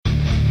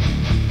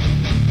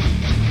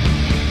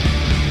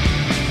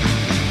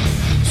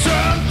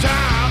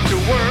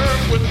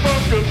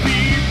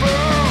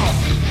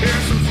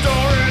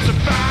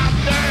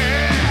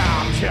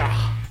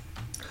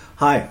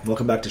Hi,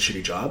 welcome back to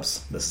Shitty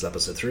Jobs. This is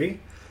episode 3.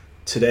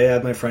 Today I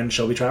have my friend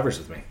Shelby Travers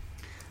with me.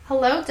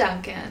 Hello,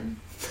 Duncan.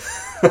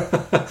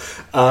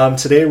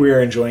 Today we are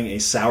enjoying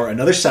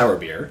another sour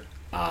beer.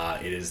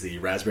 It is the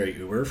Raspberry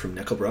Uber from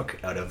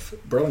Nickelbrook out of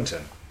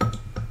Burlington. So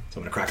I'm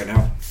going to crack it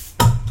now.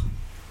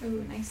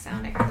 Ooh, nice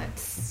sound. I heard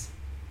that.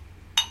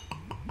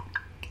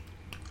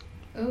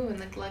 Ooh, and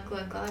the glug,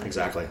 glug, glug.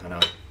 Exactly, I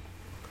know.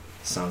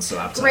 Sounds so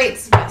appetizing. Great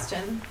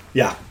suggestion.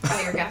 Yeah.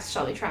 By your guest,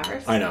 Shelby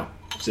Travers. I know.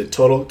 So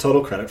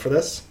total credit for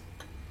this.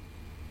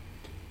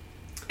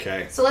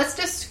 Okay. So let's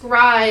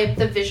describe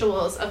the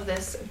visuals of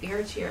this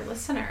beer to your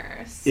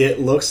listeners. It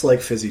looks like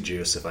fizzy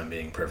juice, if I'm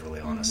being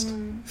perfectly honest.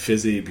 Mm-hmm.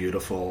 Fizzy,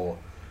 beautiful,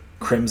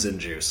 crimson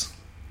juice.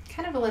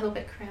 Kind of a little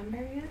bit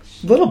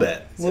cranberry-ish. A little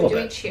bit. So do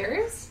we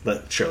cheers?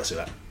 But sure, let's do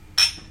that.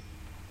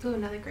 Ooh,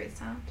 another great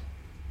sound.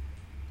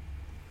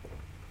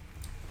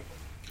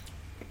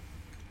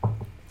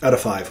 Out of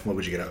 5, what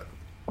would you get out?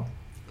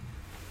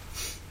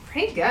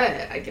 Pretty good.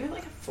 I'd give it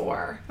like a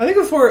 4. I think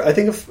a 4. I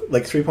think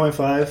like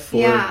 3.5. 4.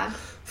 Yeah.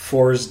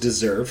 4's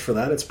deserved for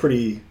that. It's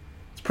pretty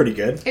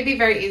good. It'd be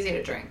very easy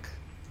to drink.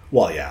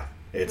 Well, yeah.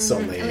 It's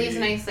only... It leaves a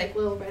nice like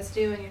little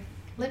residue on your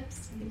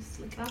lips. And you just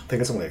lick it off. I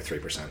think it's only like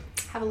 3%.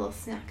 Have a little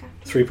snack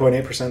after.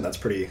 3.8%. That's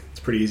pretty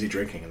easy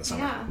drinking in the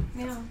summer.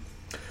 Yeah.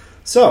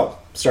 So,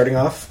 starting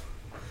off,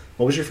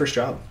 what was your first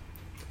job?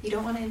 You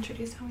don't want to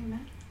introduce how we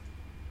met?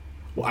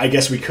 Well, I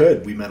guess we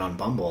could. We met on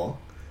Bumble.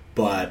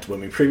 But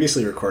when we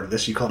previously recorded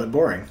this, you called it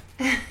boring.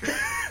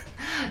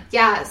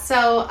 Yeah,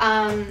 so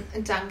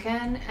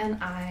Duncan and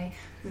I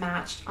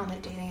matched on the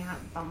dating app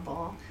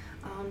Bumble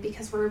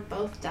because we're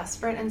both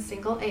desperate and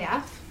single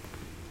AF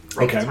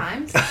right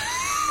times.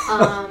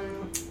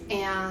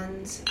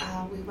 And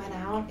we went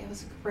out. It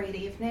was a great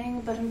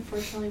evening, but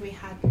unfortunately we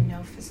had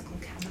no physical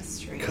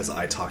chemistry. Because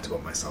I talked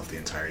about myself the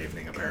entire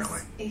evening,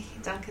 apparently.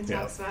 Duncan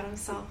talks about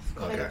himself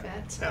quite a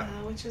bit, yeah.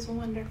 Which is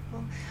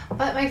wonderful.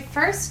 But my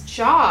first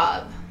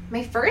job,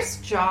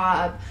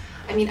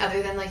 I mean,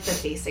 other than like the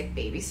basic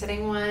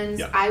babysitting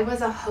ones, I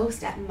was a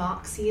host at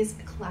Moxie's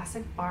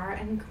Classic Bar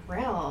and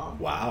Grill.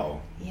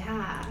 Wow.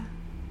 Yeah.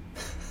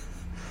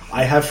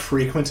 I have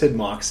frequented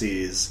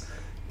Moxie's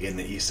in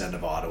the east end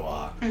of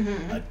Ottawa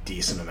a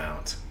decent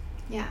amount.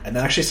 Yeah. And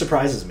that actually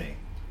surprises me.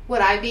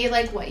 Would I be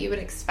like what you would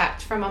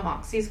expect from a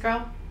Moxie's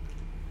girl?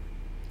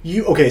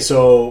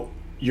 So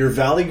your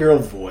Valley Girl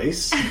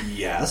voice,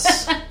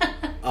 yes.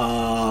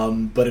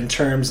 But in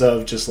terms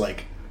of just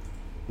like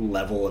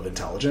level of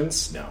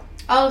intelligence, no.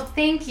 Oh,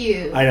 thank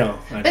you. I know.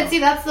 But see,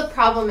 that's the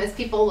problem is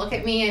people look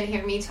at me and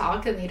hear me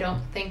talk and they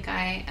don't think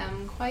I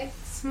am quite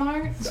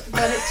smart.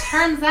 But it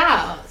turns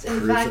out,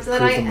 in fact,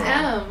 that I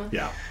am.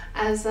 Yeah.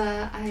 As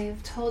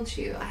I've told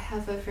you, I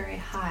have a very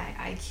high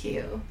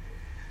IQ.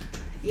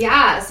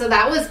 Yeah, so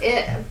that was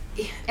it.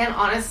 And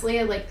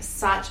honestly, like,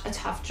 such a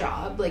tough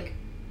job. Like,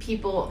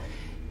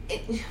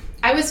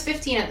 I was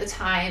 15 at the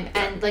time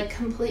and, like,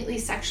 completely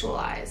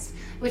sexualized,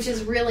 which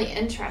is really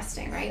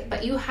interesting, right?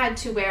 But you had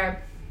to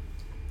wear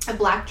a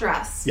black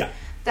dress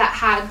that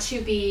had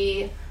to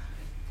be,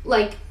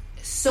 like,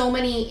 so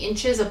many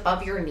inches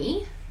above your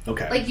knee.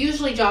 Okay. Like,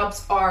 usually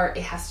jobs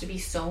it has to be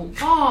so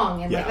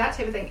long and like that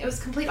type of thing. It was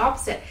complete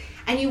opposite.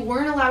 And you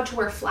weren't allowed to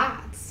wear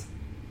flats.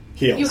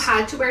 Heels. You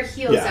had to wear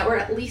heels that were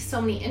at least so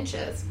many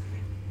inches.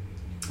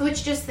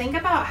 Which, just think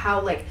about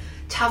how, like,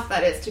 tough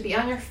that is to be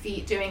on your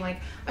feet doing, like,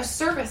 a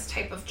service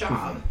type of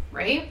job,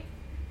 right?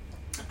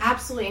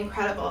 Absolutely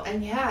incredible.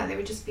 And yeah, they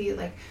would just be,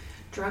 like,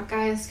 drunk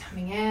guys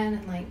coming in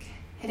and, like,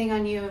 hitting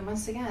on you. And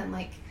once again,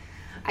 like,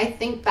 I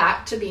think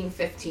back to being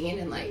 15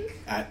 and like...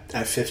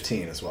 At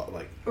 15 as well,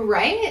 like...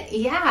 Right?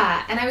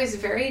 Yeah. And I was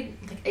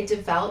I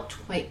developed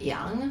quite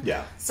young.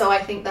 Yeah. So I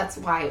think that's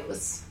why it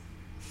was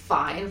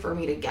fine for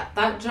me to get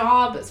that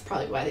job. It's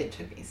probably why they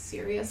took me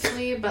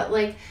seriously. But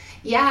like,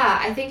 yeah,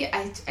 I think...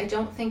 I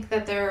don't think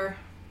that I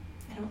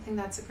don't think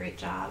that's a great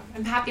job.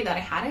 I'm happy that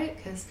I had it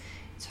because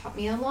it taught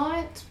me a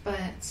lot,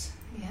 but...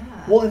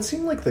 Yeah. Well, it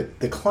seemed like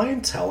the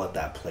clientele at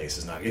that place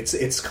is not...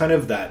 It's kind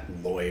of that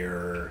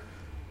lawyer...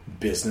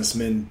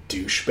 businessman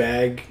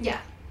douchebag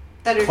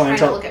that are trying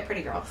to look at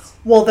pretty girls.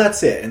 Well,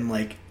 that's it. And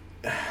like,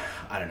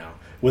 I don't know,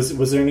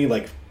 was there any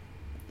like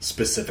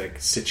specific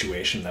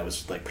situation that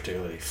was like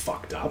particularly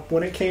fucked up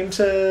when it came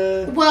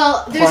to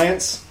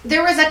clients?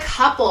 There was a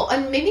couple,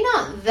 and maybe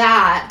not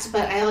that,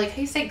 but I like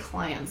how you say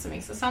clients. It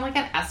makes it sound like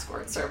an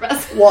escort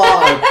service.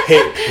 Well,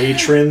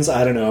 patrons,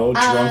 I don't know,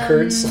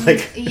 drunkards,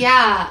 like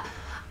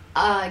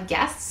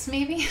guests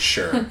maybe.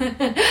 Sure.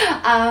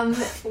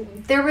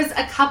 There was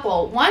a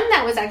couple. One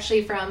that was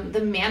actually from the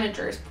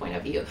manager's point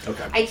of view.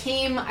 Okay.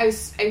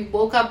 I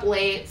woke up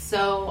late,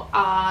 so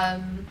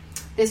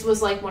this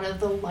was like one of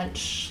the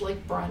lunch,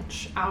 like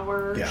brunch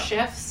hour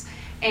shifts,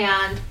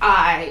 and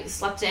I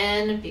slept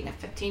in being a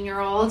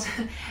 15-year-old,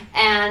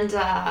 and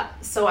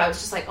so I was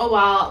just like, oh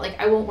well, like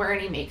I won't wear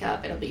any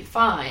makeup, it'll be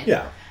fine.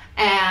 Yeah.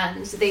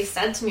 And they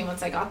said to me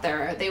once I got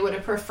there, they would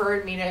have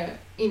preferred me to,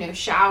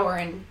 shower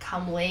and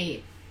come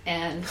late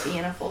and be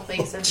in a full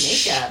face of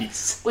makeup.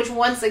 Which,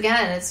 once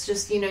again, it's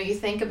just, you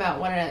think about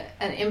what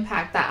an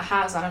impact that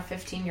has on a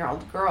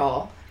 15-year-old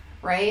girl,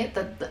 right?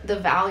 The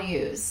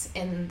values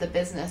in the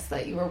business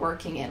that you were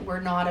working in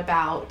were not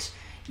about,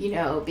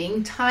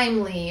 being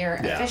timely or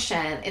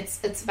efficient.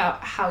 It's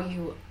about how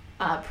you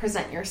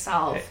present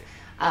yourself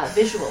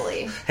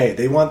visually. Hey,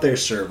 they want their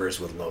servers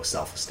with low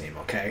self-esteem,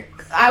 okay?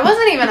 I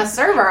wasn't even a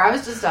server. I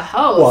was just a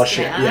host. Well,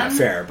 shit, yeah,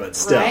 fair, but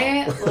still.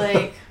 Right?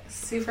 Like,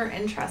 super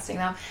interesting,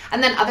 though.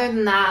 And then other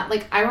than that,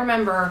 like, I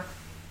remember,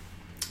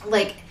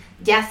 like,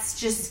 guests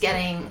just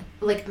getting,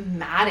 like,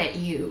 mad at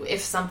you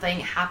if something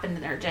happened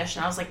in their dish.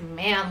 And I was like,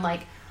 man,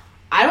 like,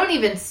 I don't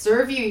even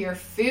serve you your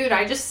food.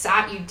 I just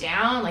sat you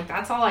down. Like,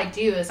 that's all I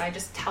do is I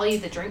just tell you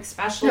the drink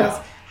specials,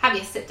 have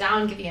you sit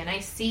down, give you a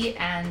nice seat,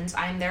 and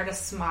I'm there to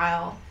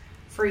smile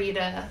for you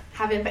to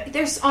have it. But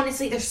there's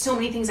so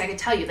many things I could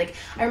tell you. Like,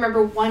 I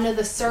remember one of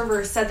the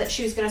servers said that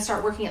she was going to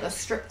start working at the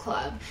strip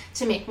club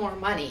to make more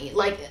money.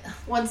 Like,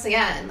 once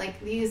again,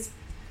 like, these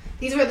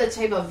were the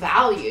type of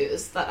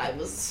values that I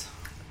was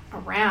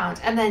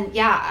around. And then,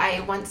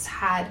 I once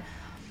had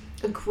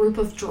a group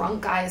of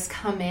drunk guys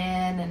come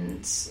in,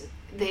 and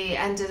they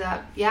ended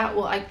up, they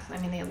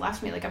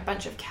left me like a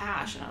bunch of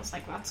cash, and I was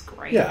like, that's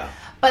great. Yeah.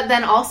 But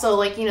then also,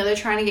 like, they're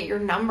trying to get your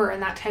number and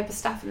that type of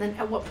stuff. And then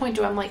at what point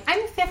do I'm like,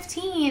 I'm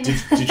 15.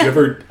 Did you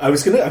ever, I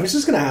was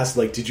just going to ask,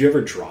 like, did you ever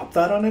drop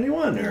that on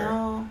anyone? Or?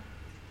 No.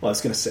 Well, I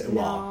was going to say,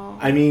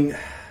 I mean.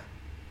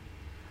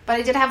 But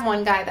I did have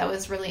one guy that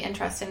was really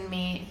interested in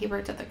me. He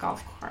worked at the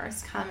golf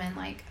course, come and,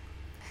 like,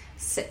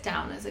 sit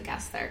down as a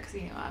guest there because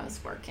he knew I was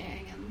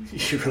working. And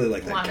you really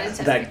like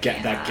that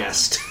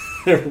guest.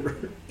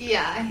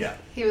 Yeah.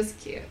 He was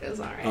cute. It was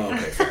all right. Oh,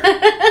 okay,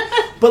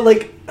 fair. But,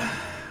 like,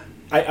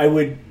 I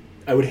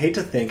would hate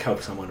to think how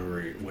someone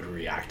would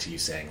react to you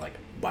saying, like,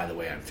 by the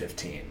way, I'm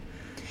 15.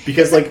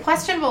 Because, it's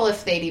questionable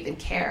if they'd even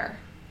care.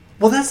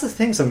 Well, that's the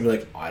thing. Some would be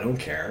like, I don't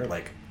care.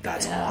 Like,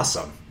 that's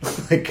awesome.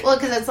 Like, well,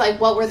 because it's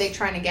like, what were they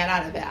trying to get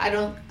out of it? I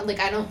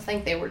don't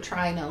think they were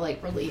trying to,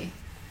 like, really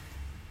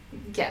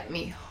get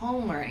me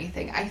home or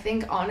anything. I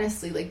think,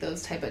 honestly, like,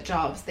 those type of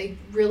jobs, they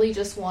really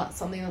just want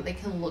something that they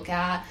can look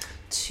at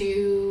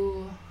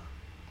to,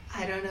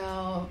 I don't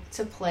know,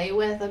 to play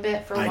with a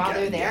bit for while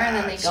they're there, and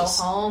then they go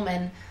home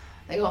and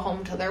they go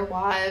home to their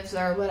wives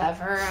or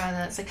whatever,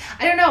 and it's like,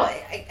 I don't know,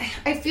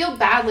 I feel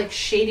bad, like,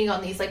 shading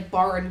on these, like,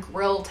 bar and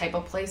grill type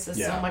of places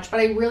so much,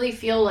 but I really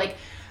feel like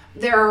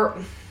they're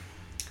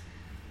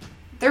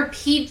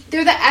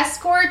the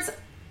escorts.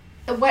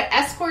 What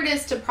escort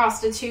is to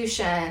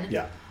prostitution,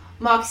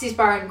 Moxie's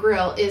Bar and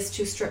Grill is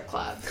to strip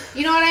club.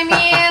 You know what I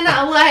mean?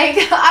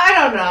 Like, I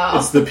don't know.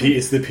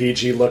 It's the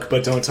PG look,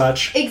 but don't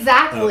touch.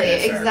 Exactly,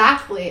 okay,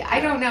 exactly. I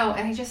don't know,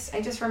 and I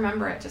just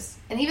remember it.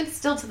 And even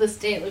still to this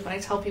day, like, when I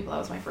tell people that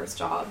was my first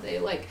job, they,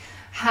 like,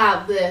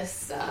 have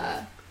this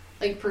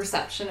like,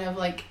 perception of,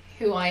 like,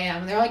 who I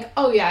am. They're like,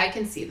 oh yeah, I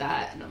can see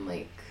that, and I'm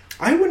like,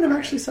 I wouldn't have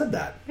actually said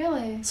that.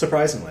 Really?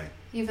 Surprisingly.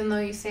 Even though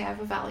you say I have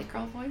a Valley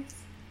Girl voice.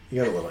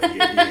 You got a little.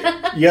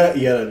 You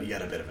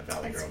had a bit of a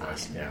Valley Girl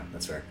voice. Yeah,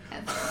 that's fair.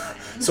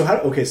 So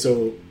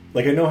so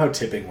like, I know how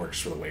tipping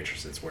works for the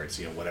waitresses, where it's,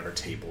 whatever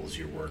tables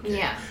you're working.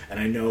 Yeah. And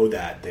I know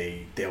that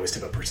they always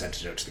tip a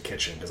percentage out to the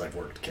kitchen, because I've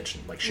worked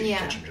kitchen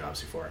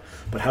jobs before.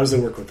 But how does it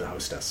work with the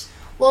hostess?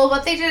 Well,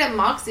 what they did at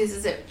Moxie's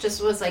is it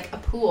just was like a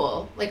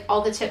pool. Like,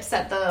 all the tips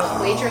that the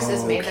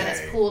waitresses made, then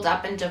it's pooled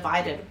up and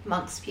divided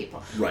amongst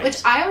people. Right.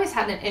 Which I always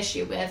had an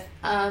issue with.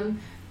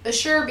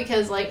 Sure,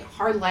 because, like,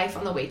 hard life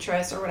on the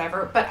waitress or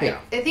whatever, but I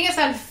think it's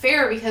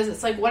unfair, because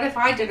it's like, what if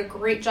I did a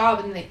great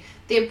job and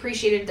they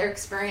appreciated their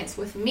experience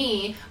with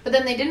me, but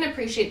then they didn't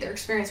appreciate their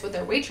experience with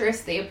their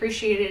waitress, they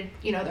appreciated,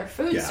 their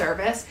food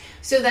service,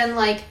 so then,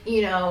 like,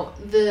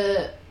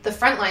 the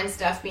frontline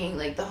stuff being,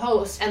 like, the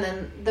host, and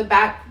then the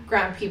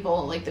background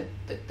people, like,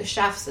 the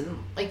chefs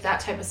and, like, that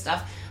type of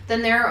stuff,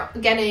 then they're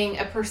getting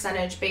a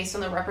percentage based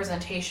on the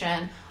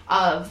representation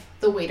of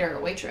the waiter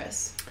or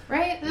waitress.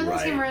 Right? That doesn't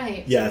seem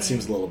right. Yeah, it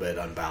seems a little bit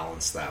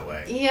unbalanced that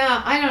way.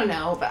 Yeah, I don't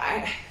know, but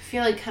I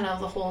feel like kind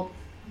of the whole,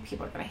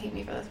 people are going to hate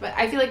me for this, but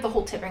I feel like the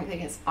whole tipping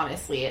thing is,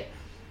 honestly,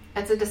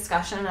 it's a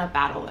discussion and a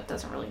battle that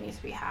doesn't really need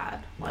to be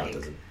had. Like,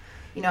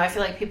 I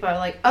feel like people are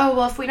like, oh,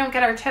 well, if we don't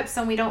get our tips,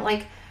 then we don't,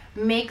 like,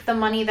 make the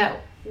money that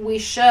we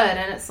should,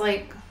 and it's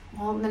like,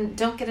 well, then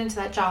don't get into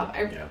that job.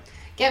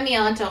 Get me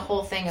onto a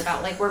whole thing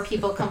about, like, where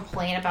people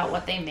complain about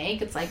what they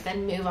make. It's like,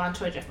 then move on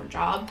to a different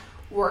job,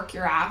 work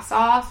your ass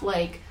off,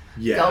 like,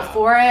 go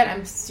for it.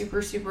 I'm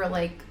super, super,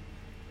 like,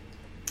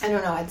 I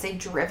don't know, I'd say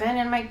driven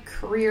in my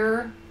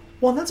career.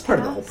 Well, that's part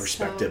of the whole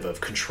perspective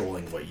of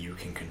controlling what you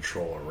can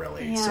control,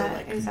 really. Yeah, so,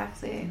 like,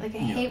 exactly. Like, I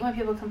hate when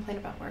people complain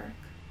about work.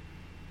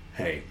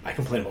 Hey, I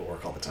complain about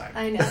work all the time.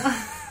 I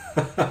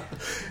know.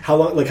 How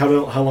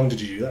long did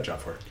you do that job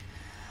for?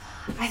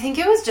 I think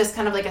it was just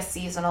kind of like a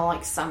seasonal,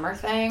 like, summer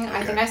thing. Okay.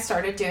 I think I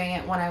started doing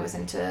it when I was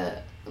into,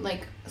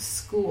 like,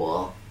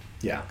 school.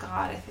 Yeah.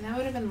 God, I think that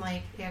would have been,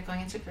 like,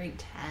 going into grade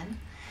 10.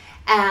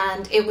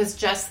 And it was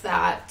just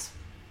that,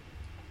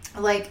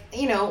 like,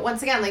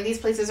 once again, like, these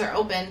places are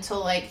open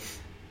till, like,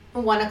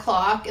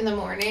 1:00 in the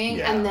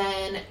morning, and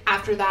then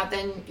after that,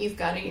 then you've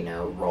got to,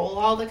 roll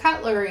all the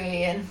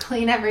cutlery and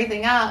clean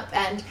everything up,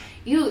 and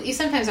you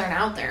sometimes aren't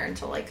out there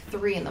until like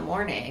 3 in the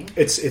morning.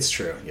 It's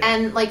true. Yeah.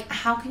 And like,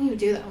 how can you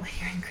do that when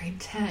you're in grade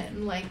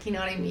 10? Like, you know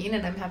what I mean?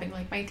 And I'm having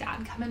like my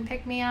dad come and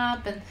pick me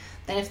up, and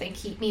then if they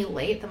keep me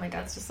late, then my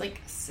dad's just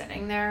like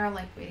sitting there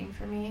like waiting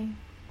for me.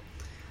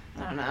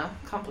 I don't know,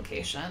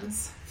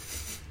 complications.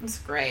 It's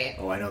great.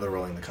 Oh, I know they're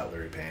rolling the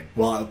cutlery pain.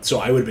 Well, so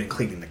I would have been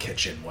cleaning the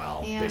kitchen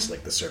while basically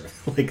like the service,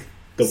 like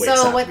the waits.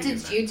 So what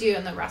did you do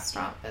in the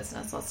restaurant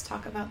business? Let's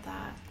talk about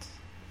that.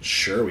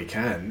 Sure, we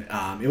can.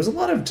 It was a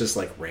lot of just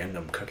like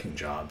random cooking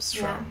jobs,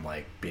 from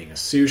like being a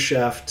sous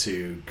chef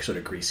to sort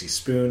of greasy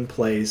spoon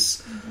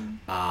place.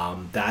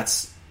 Mm-hmm.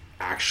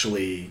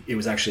 It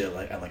was actually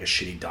at like a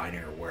shitty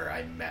diner where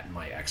I met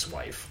my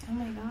ex-wife. Oh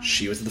my god.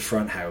 She was at the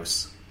front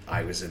house.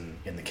 I was in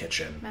the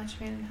kitchen. Match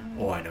made in heaven.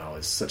 Oh, I know.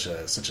 It's such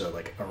a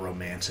like a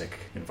romantic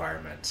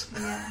environment.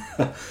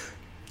 Yeah.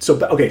 So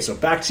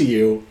back to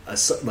you,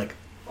 like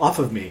off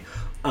of me.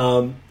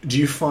 Do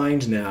you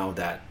find now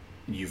that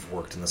you've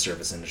worked in the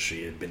service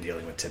industry and been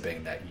dealing with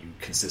tipping that you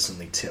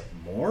consistently tip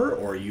more,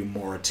 or are you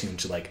more attuned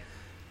to like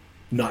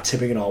not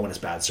tipping at all when it's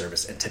bad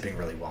service and tipping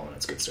really well when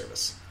it's good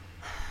service?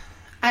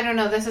 I don't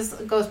know. This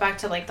goes back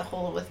to like the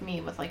whole with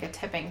me with like a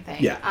tipping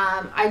thing. Yeah.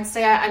 I'd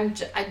say I'm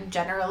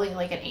generally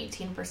like an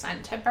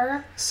 18%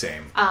 tipper.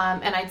 Same.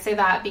 And I'd say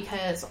that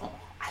because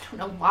I don't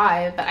know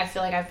why, but I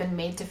feel like I've been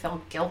made to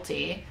feel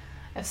guilty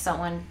if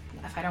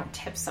I don't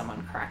tip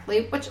someone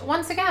correctly. Which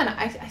once again,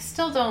 I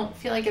still don't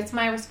feel like it's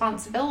my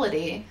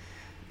responsibility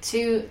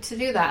to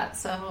do that.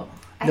 So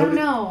I don't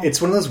know.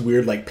 It's one of those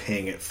weird like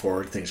paying it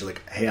forward things. You're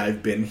like, hey,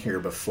 I've been here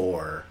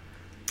before.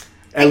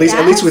 At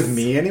least with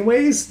me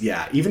anyways.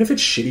 Yeah. Even if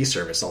it's shitty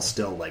service, I'll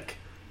still like...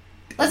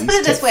 Let's put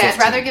it this way. 15.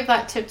 I'd rather give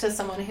that tip to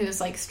someone who's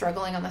like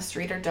struggling on the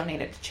street or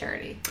donate it to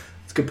charity.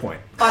 That's a good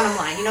point. Bottom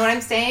line. You know what I'm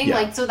saying? Yeah.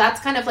 Like, so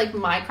that's kind of like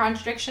my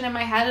contradiction in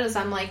my head is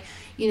I'm like,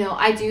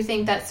 I do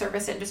think that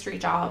service industry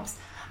jobs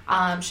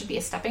should be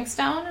a stepping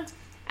stone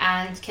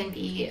and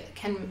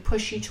can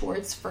push you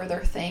towards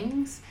further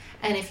things.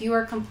 And if you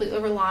are completely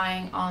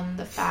relying on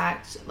the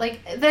fact,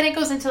 like, then it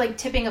goes into, like,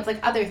 tipping of, like,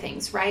 other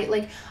things, right?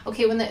 Like,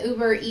 okay, when the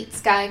Uber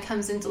Eats guy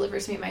comes and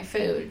delivers me my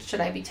food, should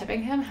I be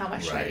tipping him? How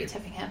much should I be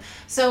tipping him?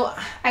 So,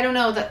 I don't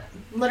know, that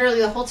literally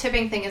the whole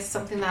tipping thing is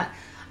something that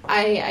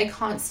I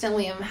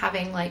constantly am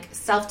having, like,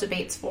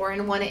 self-debates for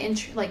and want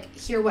to,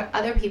 hear what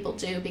other people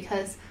do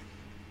because,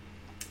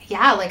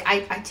 yeah, like,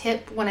 I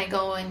tip when I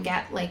go and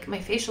get, like, my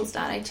facials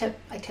done. I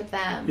tip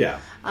them. Yeah.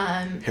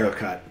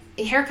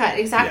 Haircut,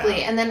 exactly.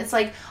 Yeah. And then it's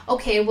like,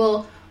 okay,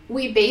 well,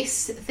 we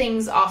base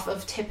things off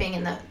of tipping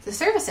in the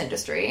service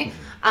industry,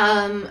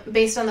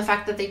 based on the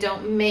fact that they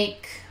don't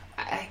make,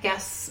 I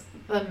guess,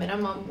 the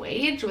minimum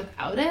wage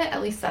without it.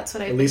 At least that's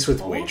what I've been told. At least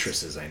with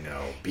waitresses, I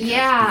know.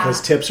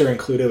 Because tips are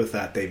included with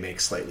that, they make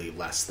slightly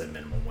less than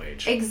minimum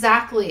wage.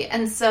 Exactly.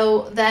 And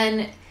so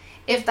then,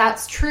 if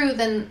that's true,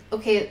 then,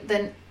 okay,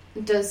 then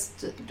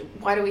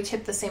why do we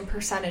tip the same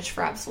percentage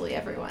for absolutely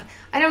everyone?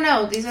 I don't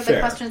know. These are the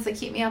questions that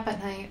keep me up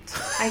at night.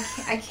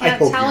 I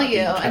can't tell you.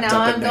 And now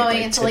I'm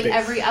going into like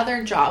every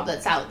other job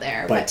that's out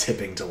there. By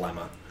tipping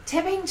dilemma.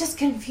 Tipping just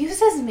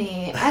confuses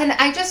me. And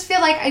I just feel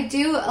like I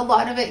do a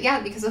lot of it,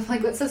 because of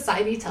like what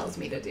society tells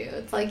me to do.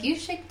 It's like you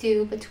should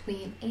do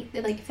between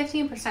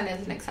 15%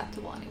 isn't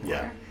acceptable anymore.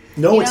 Yeah.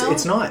 No,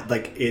 it's not.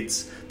 Like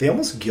they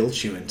almost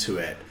guilt you into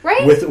it,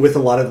 right? With a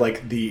lot of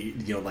like the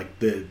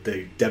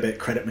the debit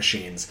credit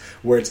machines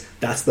where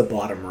that's the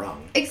bottom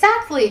rung.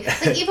 Exactly.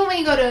 Like even when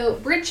you go to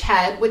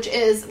Bridgehead, which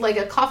is like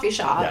a coffee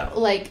shop,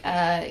 like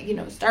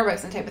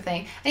Starbucks and type of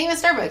thing, and even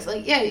Starbucks,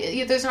 like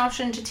there's an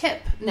option to tip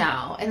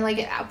now, and like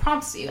it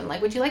prompts you, and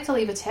like, would you like to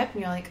leave a tip?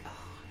 And you're like, oh,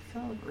 I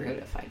feel rude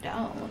if I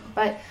don't.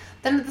 But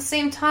then at the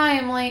same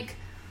time, like,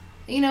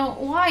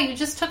 why? You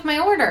just took my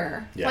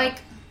order, like.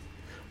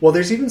 Well,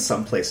 there's even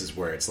some places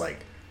where it's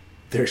like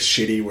they're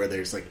shitty, where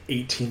there's like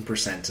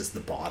 18% is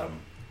the bottom.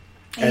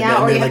 And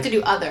or you have to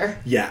do other.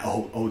 Yeah.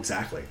 Oh,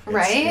 exactly.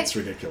 Right. It's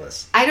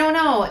ridiculous. I don't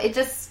know. It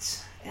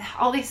just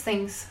all these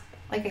things.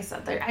 Like I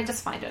said, I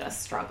just find it a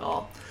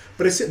struggle.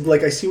 But it's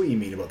like I see what you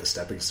mean about the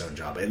stepping stone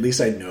job. At least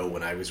I know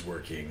when I was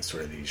working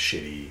sort of these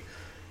shitty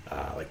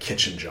like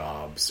kitchen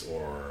jobs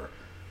or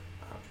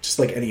just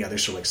like any other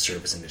sort of like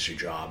service industry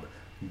job,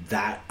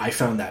 that I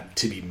found that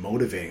to be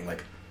motivating.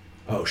 Like,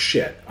 oh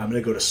shit, I'm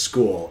going to go to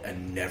school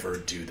and never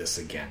do this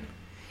again.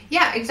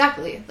 Yeah,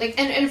 exactly. Like,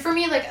 and for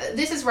me, like,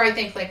 this is where I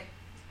think, like,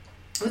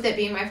 with it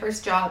being my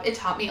first job, it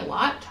taught me a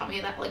lot. It taught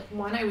me that, like,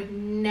 one, I would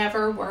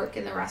never work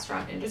in the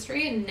restaurant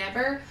industry, and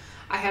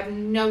I have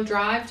no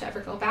drive to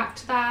ever go back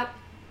to that.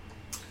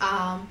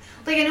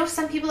 Like, I know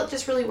some people it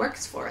just really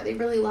works for. They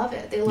really love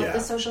it. They love the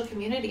social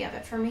community of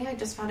it. For me, I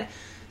just found it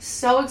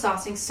so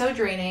exhausting, so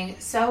draining,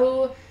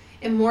 so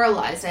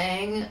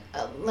demoralizing,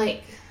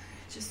 like,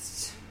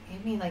 just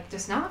made me like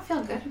just not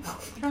feel good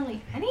about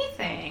literally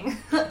anything.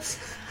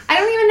 I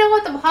don't even know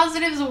what the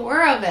positives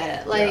were of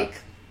it. Like,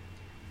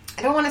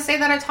 I don't want to say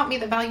that it taught me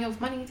the value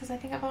of money because I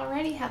think I've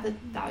already had the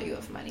value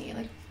of money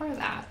like before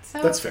that.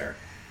 So that's fair.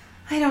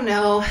 I don't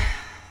know.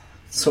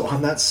 So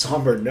on that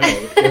somber note,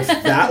 if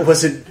that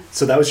wasn't...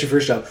 So that was your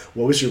first job.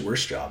 What was your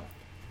worst job?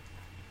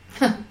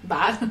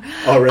 Bad.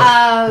 Oh,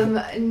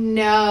 really?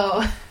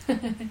 No.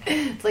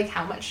 It's like,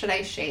 how much should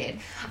I shade?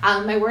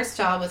 My worst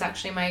job was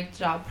actually my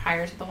job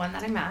prior to the one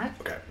that I'm at.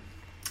 Okay.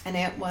 And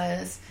it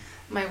was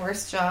my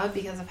worst job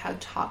because of how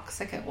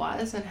toxic it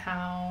was and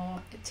how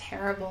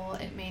terrible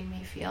it made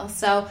me feel.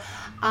 So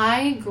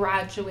I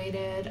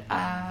graduated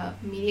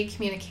media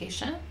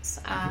communications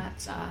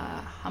at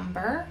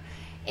Humber.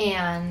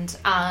 And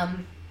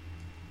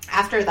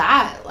after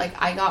that,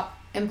 like, I got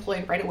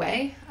employed right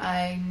away.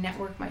 I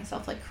networked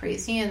myself like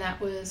crazy, and that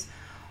was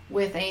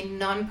with a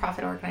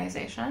nonprofit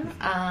organization.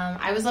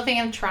 I was living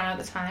in Toronto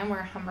at the time,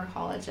 where Humber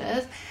College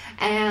is,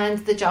 and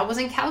the job was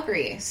in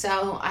Calgary.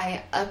 So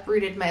I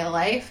uprooted my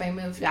life. I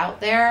moved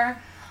out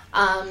there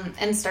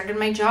and started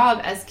my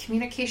job as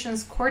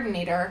communications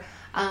coordinator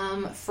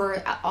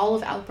for all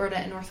of Alberta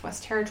and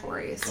Northwest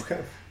Territories.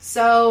 Okay.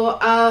 So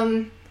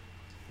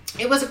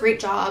it was a great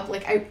job.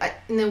 Like, I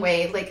in a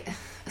way, like...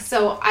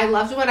 So I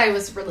loved what I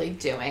was really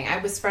doing. I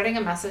was spreading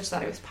a message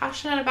that I was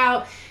passionate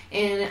about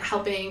in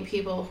helping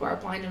people who are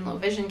blind and low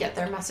vision get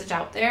their message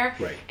out there.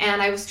 Right.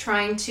 And I was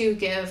trying to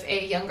give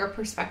a younger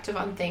perspective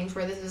on things,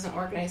 where this is an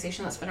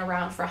organization that's been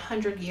around for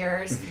 100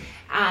 years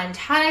and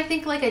had, I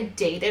think, like a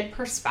dated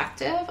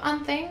perspective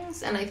on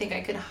things. And I think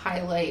I could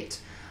highlight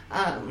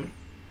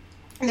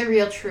the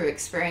real true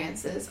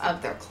experiences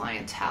of their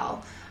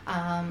clientele.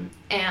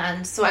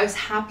 And so I was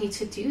happy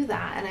to do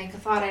that. And I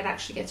thought I'd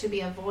actually get to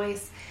be a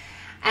voice.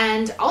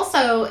 And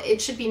also,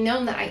 it should be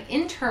known that I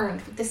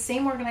interned with the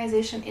same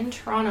organization in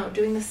Toronto,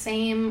 working in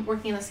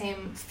the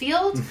same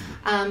field,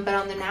 but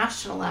on the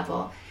national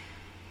level.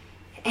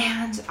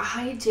 And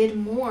I did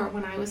more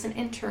when I was an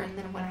intern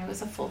than when I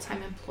was a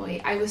full-time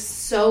employee. I was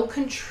so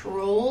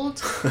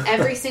controlled.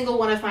 Every single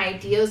one of my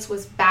ideas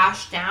was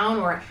bashed down,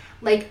 or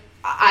like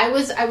I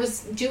was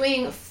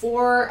doing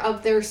 4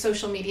 of their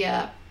social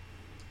media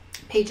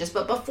pages,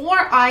 but before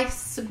I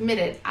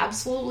submitted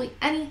absolutely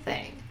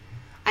anything,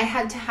 I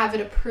had to have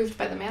it approved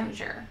by the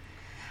manager.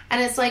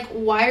 And it's like,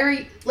 why are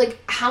you, like,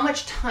 how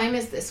much time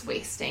is this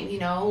wasting? You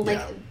know,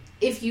 like,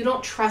 if you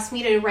don't trust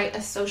me to write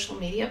a social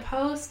media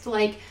post,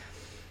 like,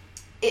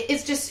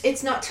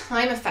 it's not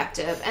time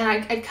effective. And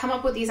I'd come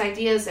up with these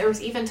ideas. There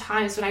was even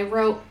times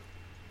when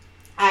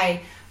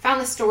I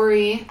found the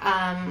story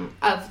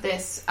of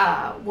this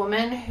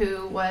woman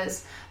who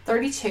was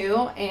 32,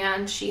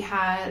 and she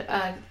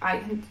had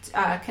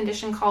a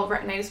condition called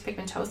retinitis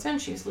pigmentosa,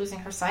 and she was losing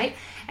her sight,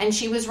 and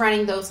she was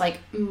running those like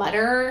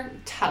mutter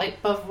type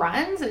of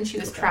runs, and she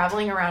was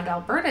traveling around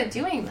Alberta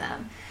doing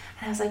them.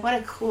 And I was like, what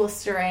a cool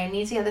story. I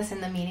need to get this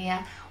in the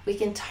media. We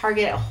can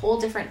target a whole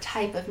different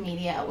type of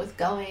media with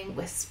going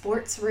with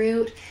sports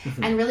route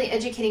and really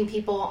educating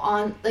people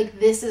on, like,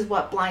 this is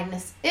what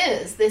blindness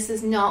is. This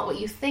is not what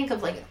you think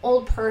of, like an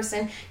old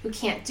person who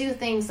can't do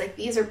things. Like,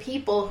 these are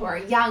people who are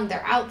young,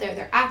 they're out there,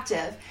 they're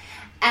active.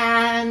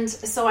 And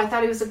so I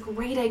thought it was a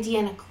great idea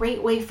and a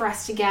great way for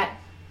us to get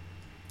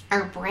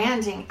our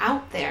branding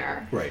out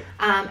there, right,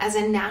 as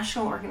a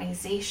national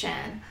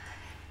organization.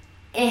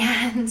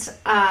 And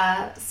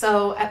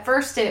so at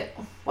first it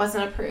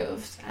wasn't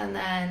approved, and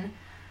then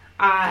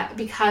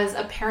because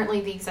apparently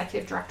the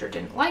executive director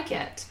didn't like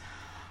it,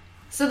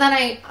 so then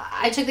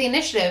I took the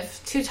initiative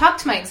to talk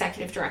to my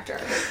executive director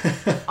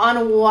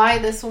on why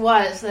this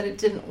was that it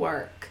didn't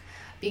work,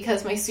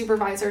 because my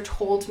supervisor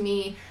told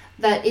me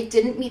that it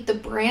didn't meet the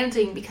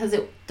branding because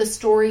the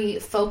story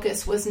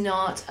focus was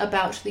not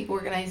about the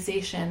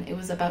organization. It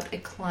was about a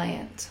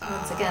client.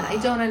 Once again, I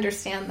don't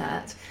understand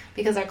that,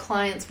 because our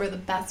clients were the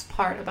best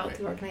part about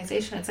the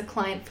organization. It's a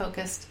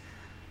client-focused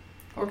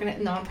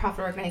nonprofit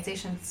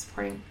organization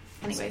supporting...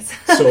 Anyways.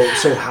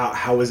 So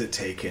how has it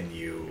taken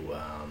you,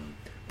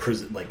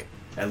 like,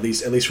 at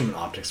least from an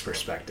optics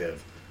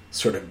perspective,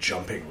 sort of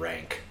jumping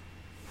rank?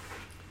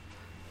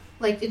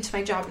 Like, into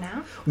my job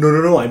now?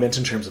 No. I meant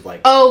in terms of,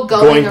 like...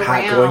 going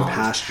around. Going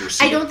past your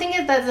seat. I don't think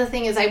that the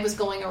thing is I was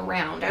going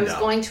around. I was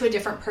going to a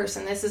different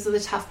person. This is the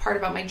tough part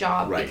about my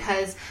job, right,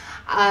 because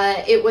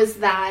it was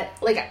that...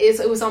 Like,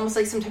 it was almost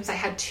like sometimes I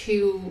had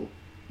 2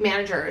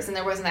 managers, and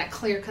there wasn't that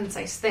clear,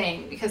 concise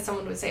thing, because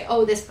someone would say,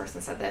 oh, this person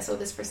said this, oh,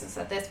 this person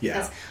said this,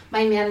 because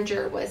my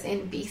manager was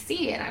in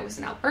BC and I was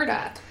in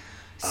Alberta.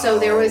 So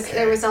there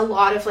was a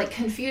lot of, like,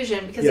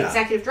 confusion, because the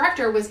executive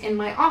director was in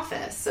my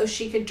office, so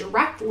she could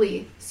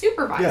directly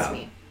supervise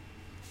me.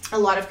 A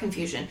lot of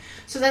confusion.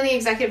 So then the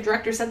executive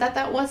director said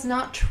that was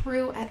not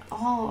true at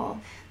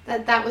all.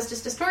 That was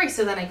just a story.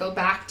 So then I go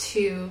back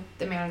to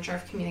the manager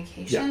of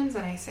communications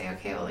and I say,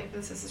 okay, well, like,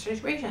 this is the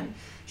situation.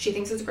 She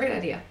thinks it's a great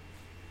idea.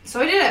 So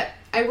I did it.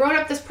 I wrote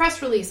up this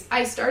press release.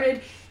 I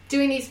started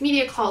doing these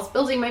media calls,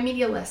 building my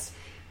media list.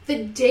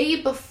 The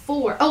day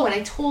before, and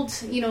I told,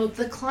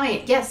 the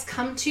client, yes,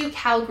 come to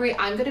Calgary.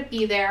 I'm going to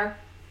be there.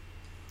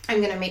 I'm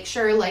going to make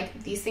sure,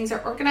 like, these things are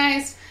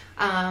organized.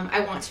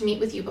 I want to meet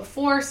with you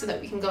before so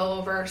that we can go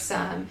over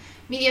some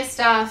media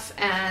stuff.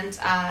 And,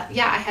 I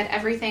had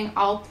everything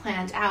all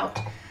planned out.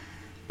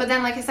 But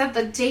then, like I said,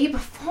 the day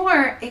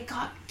before, it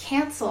got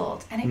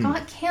canceled. And it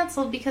got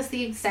canceled because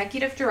the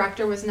executive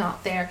director was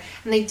not there.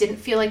 And they didn't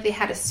feel like they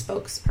had a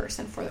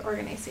spokesperson for the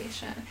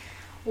organization.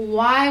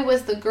 Why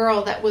was the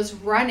girl that was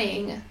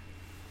running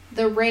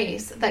the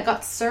race that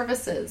got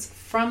services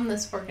from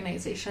this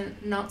organization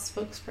not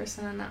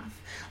spokesperson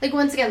enough? Like,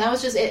 once again, that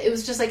was just it. It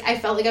was just like I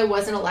felt like I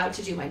wasn't allowed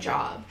to do my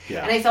job.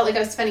 Yeah. And I felt like I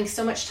was spending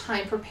so much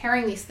time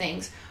preparing these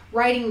things,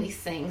 writing these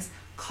things,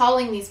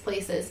 calling these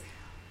places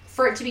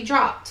for it to be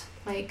dropped.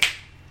 Like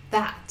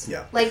that.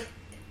 Yeah. Like,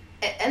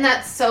 and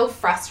that's so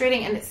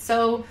frustrating, and it's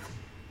so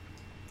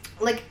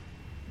like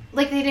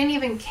they didn't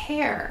even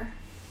care.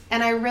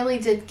 And I really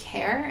did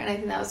care, and I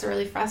think that was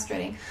really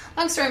frustrating.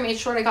 Long story made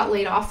short, I got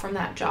laid off from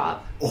that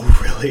job. Oh,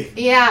 really?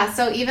 Yeah,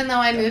 so even though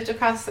I moved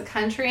across the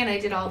country and I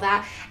did all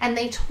that, and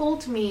they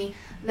told me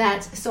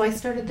that, so I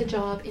started the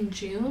job in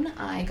June,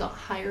 I got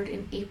hired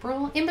in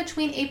April. In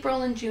between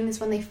April and June is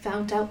when they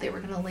found out they were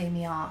going to lay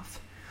me off.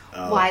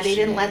 Oh, why they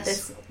didn't let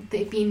this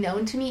be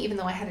known to me, even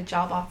though I had a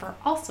job offer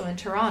also in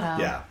Toronto.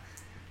 Yeah.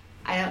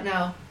 I don't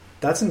know.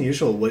 That's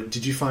unusual. What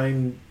did you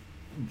find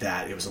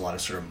that it was a lot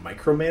of sort of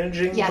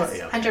micromanaging? Yes,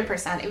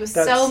 100%. It was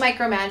so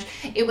micromanaged.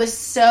 It was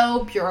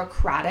so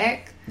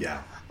bureaucratic.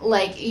 Yeah.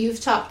 Like,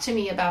 you've talked to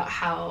me about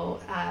how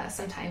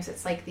sometimes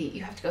it's like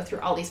you have to go through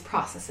all these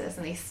processes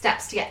and these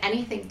steps to get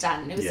anything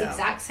done. And it was the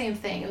exact same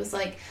thing. It was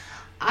like,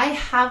 I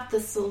have the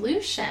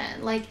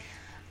solution. Like,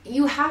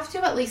 you have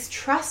to at least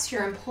trust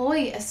your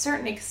employee a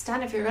certain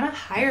extent. If you're going to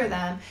hire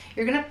them,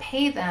 you're going to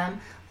pay them.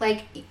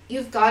 Like,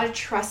 you've got to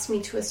trust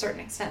me to a certain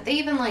extent. They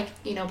even, like,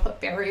 you know, put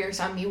barriers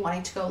on me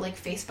wanting to go, like,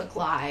 Facebook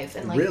Live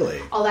and, like,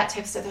 really? All that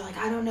type of stuff. They're like,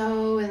 I don't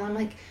know. And I'm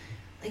like,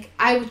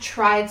 I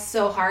tried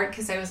so hard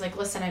because I was like,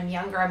 listen, I'm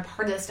younger. I'm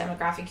part of this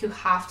demographic. You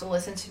have to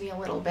listen to me a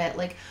little bit.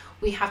 Like,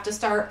 we have to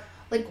start,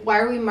 like, why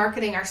are we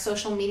marketing our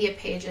social media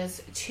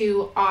pages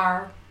to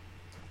our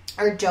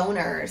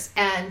donors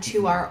and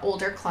to our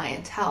older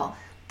clientele?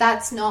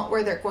 That's not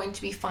where they're going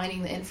to be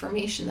finding the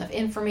information. The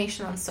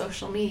information on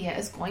social media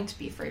is going to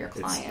be for your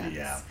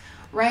clients.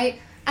 Right?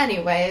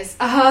 Anyways.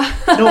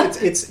 No,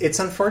 it's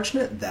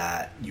unfortunate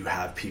that you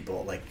have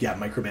people like,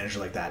 micromanager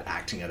like that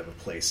acting out of a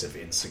place of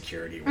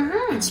insecurity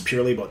where it's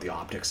purely about the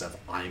optics of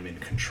I'm in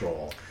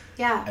control.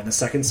 Yeah. And the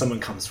second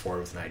someone comes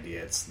forward with an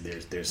idea,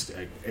 there's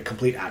a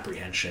complete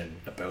apprehension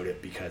about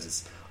it because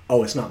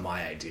it's not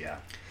my idea.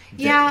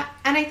 Yeah,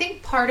 and I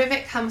think part of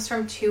it comes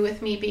from, too,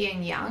 with me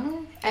being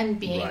young and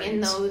being in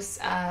those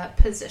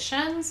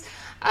positions.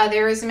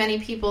 There was many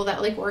people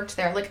that, like, worked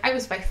there. Like, I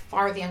was by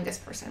far the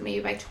youngest person, maybe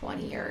by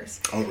 20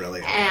 years. Oh, really?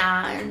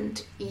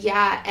 And,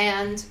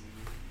 and,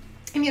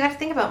 I mean, you have to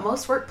think about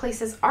most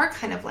workplaces are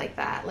kind of like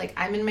that. Like,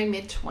 I'm in my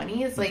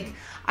mid-20s. Like,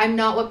 I'm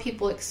not what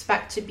people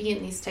expect to be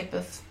in these type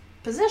of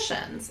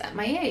positions at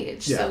my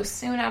age, so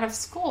soon out of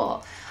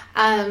school.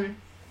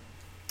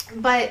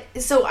 But,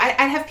 so I'd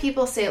have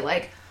people say,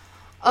 like,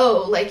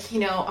 oh, like, you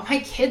know, my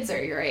kids are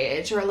your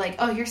age, or like,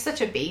 oh, you're such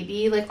a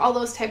baby, like all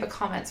those type of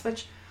comments,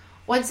 which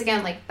once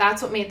again, like,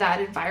 that's what made that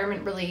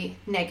environment really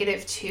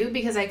negative too,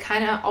 because I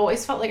kind of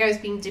always felt like I was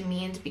being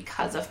demeaned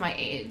because of my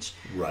age.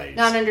 Right.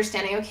 Not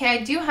understanding, okay,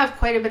 I do have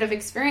quite a bit of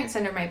experience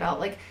under my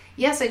belt. Like,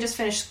 yes, I just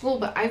finished school,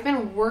 but I've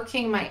been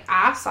working my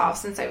ass off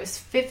since I was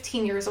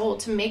 15 years old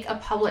to make a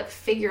public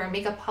figure and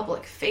make a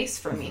public face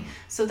for me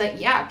so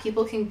that,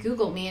 people can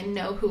Google me and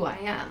know who I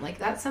am. Like,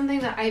 that's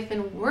something that I've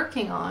been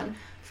working on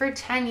for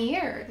 10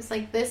 years.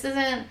 Like, this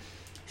isn't,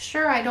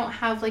 sure, I don't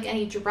have, like,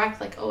 any direct,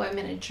 like, oh, I'm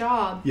in a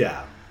job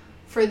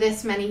for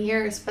this many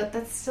years, but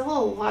that's still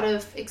a lot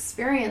of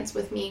experience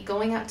with me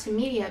going out to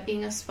media,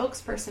 being a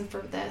spokesperson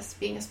for this,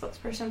 being a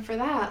spokesperson for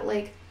that.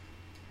 Like,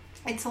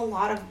 it's a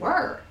lot of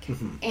work,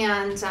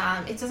 and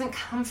it doesn't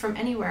come from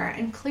anywhere,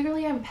 and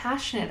clearly I'm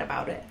passionate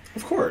about it.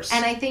 Of course.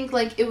 And I think,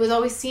 like, it was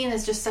always seen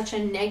as just such a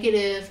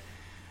negative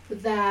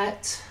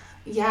that,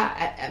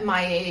 at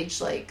my age,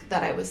 like,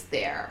 that I was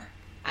there.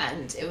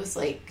 And it was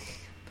like,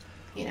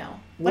 you know,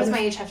 what does my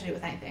age have to do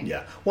with anything?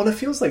 Yeah. Well, it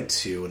feels like,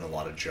 too, in a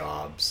lot of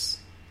jobs,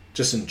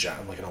 just in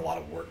general, like in a lot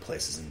of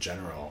workplaces in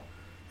general,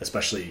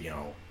 especially, you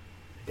know,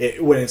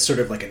 when it's sort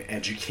of like an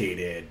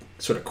educated,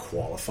 sort of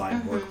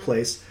qualified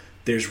workplace,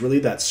 there's really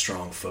that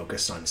strong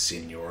focus on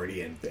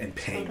seniority and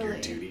paying your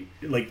duty,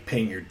 like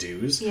paying your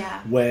dues.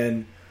 Yeah.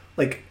 When,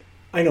 like,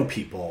 I know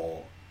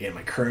people in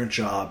my current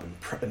job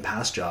and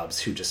past jobs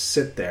who just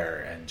sit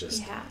there and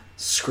just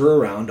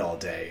screw around all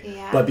day,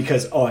 but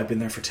because I've been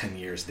there for 10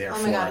 years,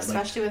 therefore, oh my God,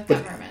 especially with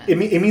government, it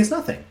means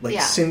nothing. Like,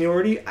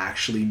 seniority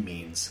actually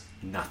means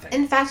nothing.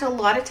 In fact, a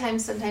lot of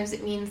times, sometimes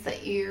it means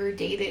that you're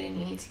dated and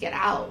you need to get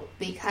out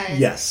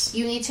because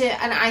you need to,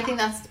 and I think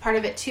that's part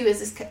of it too,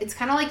 is it's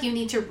kind of like you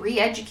need to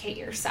re-educate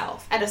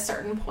yourself at a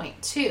certain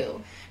point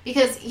too.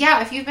 Because,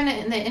 if you've been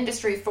in the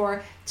industry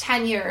for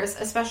 10 years,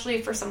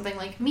 especially for something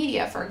like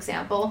media, for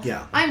example,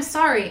 I'm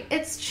sorry,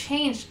 it's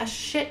changed a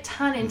shit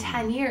ton in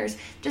 10 years.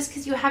 Just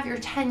because you have your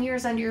 10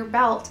 years under your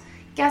belt,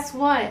 guess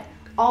what?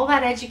 All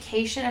that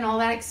education and all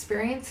that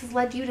experience has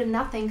led you to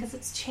nothing because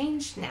it's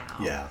changed now.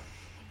 Yeah.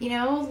 You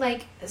know,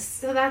 like,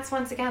 so that's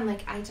once again,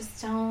 like, I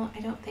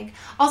don't think.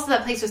 Also,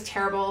 that place was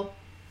terrible.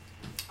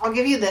 I'll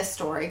give you this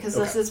story because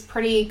this is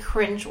pretty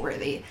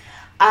cringeworthy.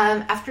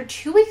 After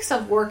 2 weeks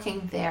of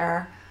working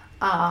there,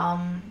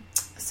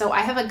 so I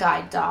have a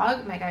guide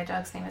dog. My guide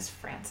dog's name is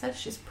Frances.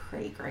 She's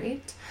pretty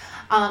great.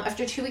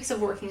 After 2 weeks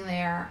of working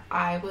there,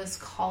 I was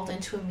called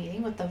into a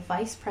meeting with the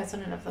vice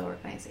president of the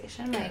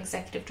organization, my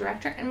executive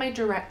director, and my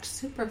direct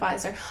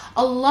supervisor,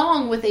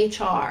 along with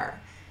HR.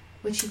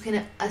 Which you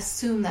can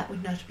assume that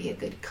would not be a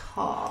good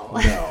call.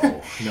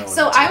 No.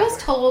 So I was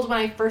told when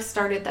I first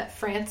started that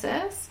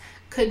Frances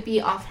could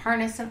be off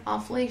harness and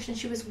off leash, and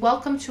she was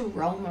welcome to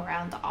roam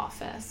around the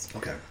office.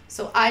 Okay.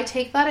 So I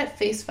take that at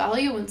face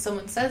value when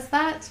someone says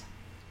that.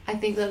 I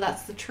think that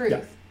that's the truth.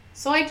 Yeah.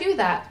 So I do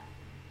that.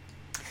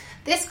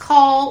 This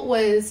call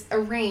was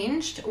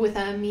arranged with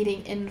a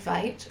meeting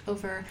invite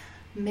over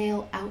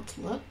Mail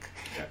Outlook,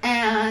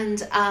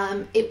 and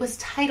it was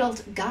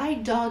titled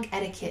Guide Dog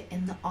Etiquette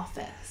in the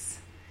Office.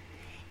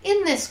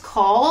 In this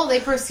call, they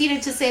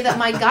proceeded to say that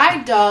my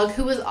guide dog,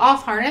 who was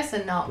off harness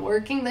and not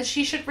working, that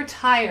she should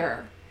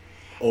retire.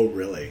 Oh,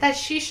 really? That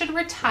she should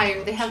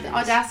retire. They have the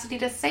audacity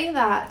to say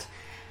that.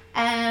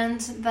 And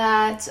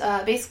that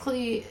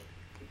basically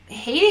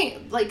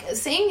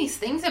saying these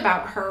things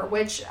about her,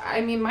 which,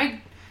 I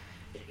mean,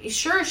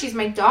 sure, she's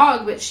my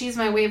dog, but she's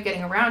my way of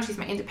getting around. She's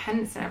my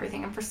independence and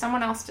everything. And for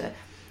someone else to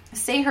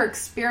say her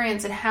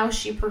experience and how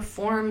she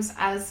performs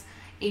as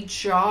a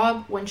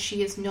job when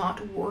she is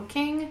not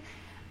working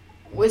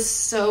was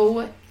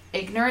so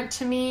ignorant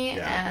to me.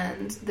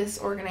 And this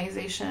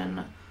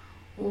organization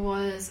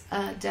was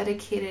a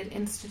dedicated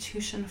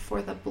institution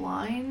for the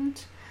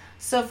blind.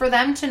 So for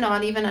them to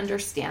not even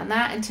understand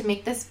that and to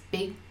make this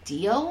big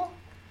deal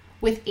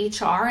with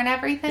HR and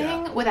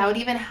everything without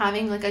even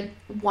having like a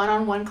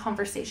one-on-one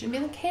conversation, be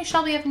like, hey,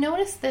 Shelby, I've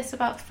noticed this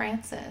about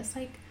Frances.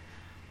 Like,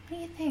 what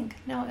do you think?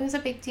 No, it was a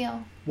big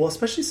deal. Well,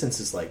 especially since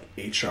it's like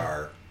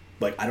HR,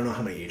 like I don't know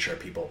how many HR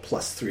people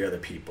plus 3 other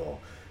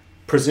people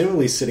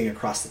presumably sitting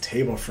across the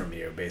table from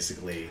you,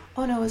 basically.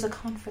 Oh, no, it was a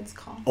conference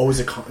call. Oh, it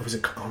was oh,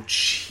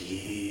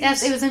 jeez.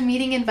 Yes, it was a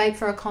meeting invite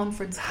for a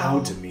conference call.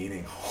 How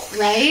demeaning. Holy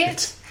right?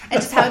 Shit.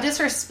 And just how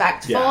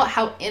disrespectful,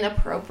 how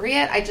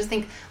inappropriate. I just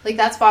think, like,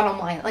 that's bottom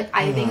line. Like,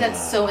 I think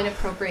that's so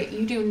inappropriate.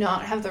 You do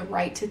not have the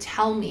right to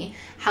tell me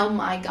how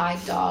my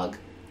guide dog,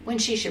 when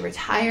she should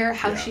retire,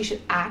 how she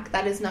should act.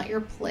 That is not your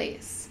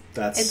place.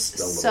 It's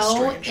a little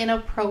so strange.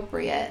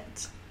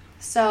 Inappropriate.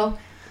 So...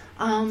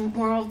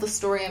 moral of the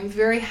story, I'm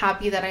very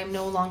happy that I'm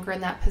no longer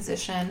in that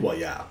position. Well,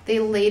 yeah. They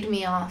laid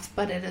me off,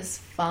 but it is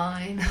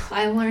fine.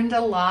 I learned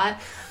a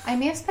lot. I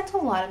may have spent a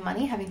lot of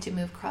money having to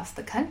move across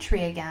the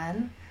country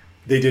again.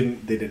 They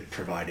didn't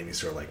provide any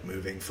sort of like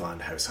moving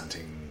fund, house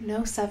hunting.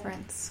 No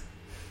severance.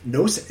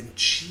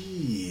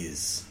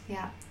 Jeez.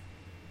 Yeah.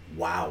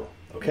 Wow.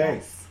 Okay.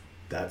 Yes.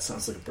 That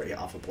sounds like a pretty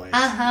awful place.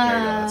 Uh-huh. There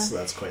you go.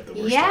 That's quite the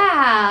worst.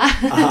 Yeah.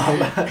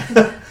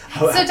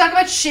 So talk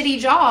about shitty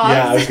jobs.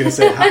 Yeah, I was going to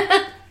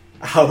say,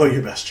 how about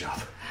your best job?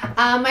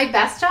 My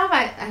best job,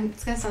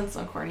 it's going to sound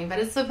so corny, but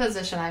it's the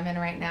position I'm in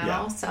right now.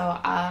 Yeah.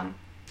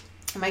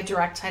 So my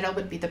direct title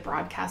would be the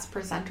broadcast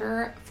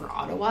presenter for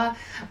Ottawa.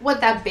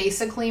 What that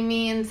basically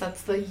means,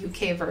 that's the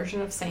UK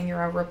version of saying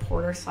you're a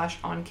reporter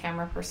 /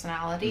 on-camera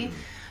personality. Mm-hmm.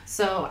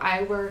 So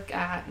I work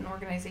at an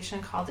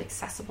organization called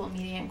Accessible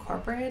Media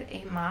Incorporated,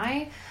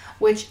 AMI,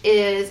 which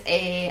is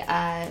a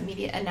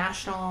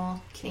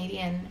national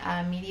Canadian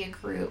media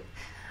group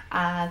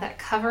that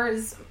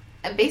covers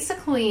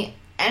basically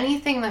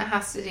anything that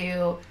has to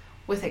do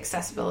with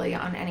accessibility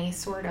on any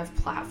sort of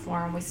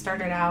platform. We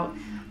started out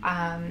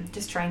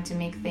just trying to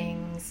make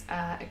things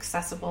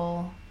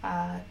accessible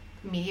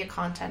media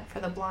content for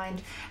the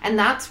blind, and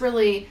that's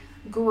really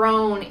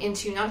grown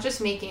into not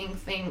just making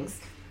things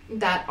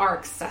that are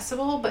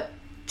accessible, but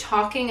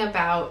talking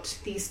about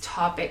these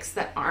topics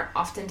that aren't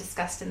often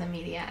discussed in the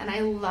media. And I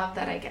love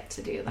that I get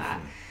to do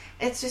that.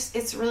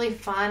 It's really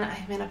fun.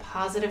 I'm in a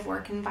positive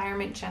work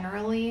environment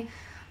generally.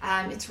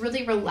 It's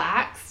really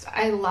relaxed.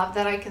 I love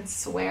that I can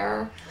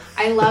swear.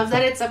 I love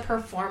that it's a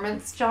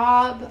performance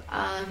job,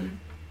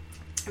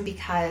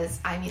 because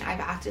I mean,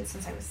 I've acted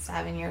since I was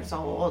 7 years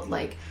old.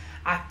 Like,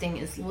 acting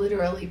has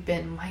literally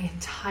been my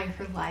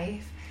entire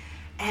life.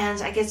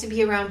 And I get to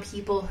be around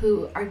people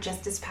who are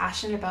just as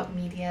passionate about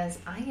media as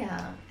I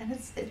am. And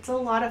it's a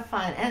lot of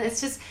fun. And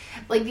it's just,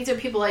 like, these are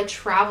people I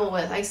travel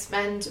with. I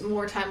spend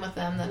more time with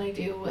them than I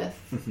do with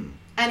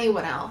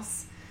anyone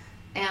else.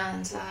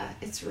 And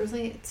it's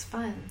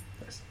fun.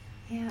 Nice.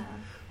 Yeah.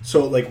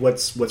 So, like,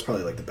 what's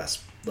probably, like, the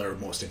best or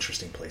most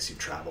interesting place you've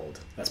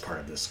traveled as part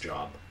of this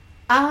job?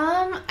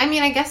 I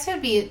mean, I guess it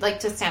would be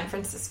like to San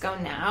Francisco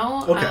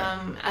now,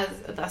 as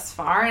thus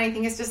far. And I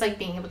think it's just like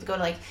being able to go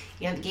to, like,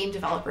 you know, the Game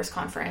Developers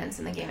Conference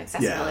and the Game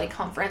Accessibility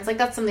Conference. Like,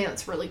 that's something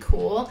that's really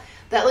cool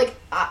that, like,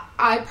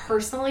 I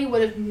personally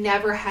would have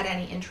never had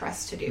any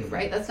interest to do,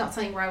 right? That's not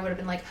something where I would have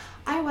been like,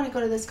 I want to go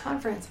to this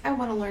conference. I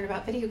want to learn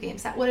about video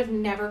games. That would have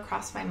never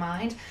crossed my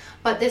mind.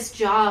 But this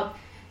job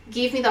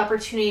gave me the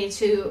opportunity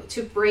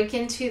to break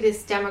into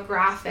this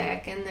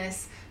demographic and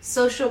this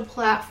social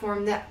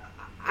platform that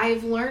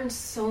I've learned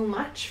so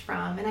much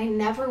from, and I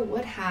never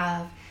would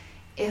have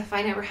if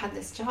I never had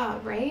this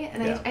job, right?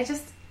 And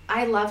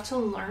I love to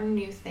learn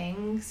new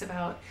things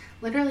about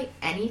literally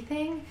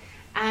anything,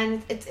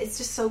 and it's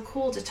just so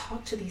cool to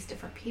talk to these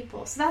different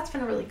people. So that's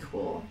been really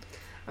cool.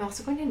 I'm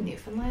also going to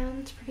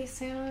Newfoundland pretty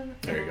soon.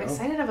 There you go. I'm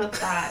excited about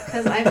that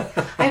because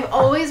I've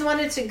always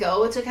wanted to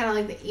go to kind of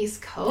like the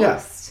East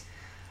Coast.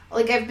 Yeah.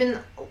 Like I've been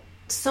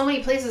so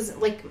many places,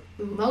 like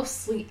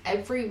mostly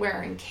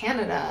everywhere in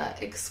Canada,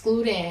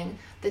 excluding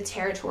the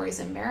territories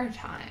and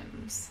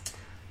Maritimes.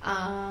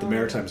 The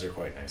Maritimes are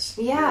quite nice.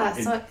 Yeah,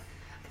 so I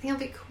think it'll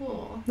be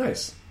cool.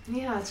 Nice.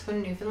 Yeah, to go to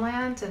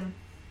Newfoundland. And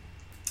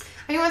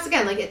I mean, once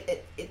again,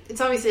 like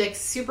it's obviously like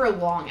super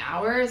long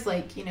hours.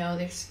 Like, you know,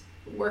 there's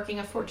working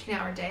a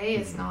 14-hour day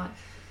is not,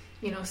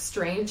 you know,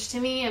 strange to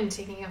me. I'm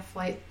taking a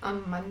flight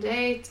on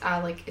Monday.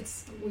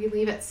 We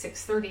leave at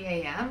 6:30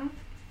 a.m.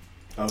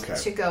 Okay.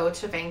 To go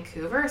to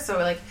Vancouver. So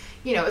like,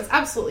 you know, it's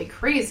absolutely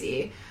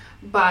crazy.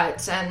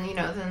 But, and you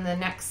know, then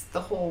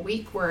the whole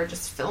week we're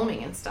just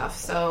filming and stuff.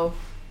 So,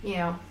 you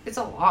know, it's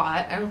a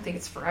lot. I don't think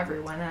it's for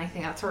everyone. And I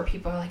think that's where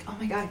people are like, oh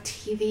my God,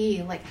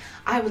 TV. Like,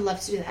 I would love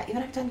to do that.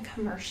 Even I've done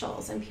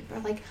commercials and people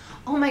are like,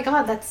 oh my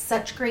God, that's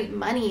such great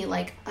money.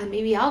 Like,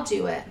 maybe I'll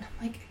do it. And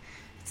I'm like,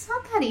 it's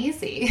not that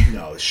easy.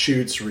 No,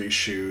 shoots,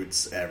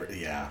 reshoots,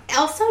 yeah.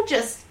 Also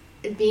just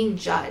being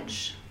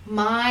judged.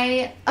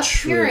 My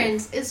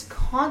appearance is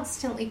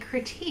constantly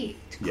critiqued.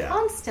 Yeah.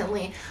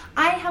 Constantly.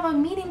 I have a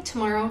meeting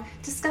tomorrow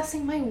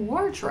discussing my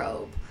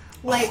wardrobe.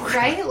 Like,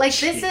 right? Like,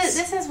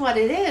 this is what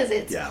it is.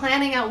 It's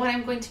planning out what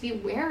I'm going to be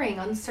wearing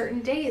on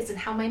certain days and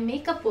how my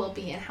makeup will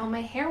be and how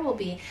my hair will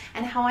be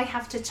and how I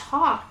have to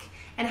talk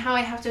and how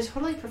I have to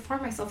totally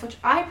perform myself, which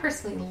I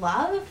personally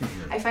love.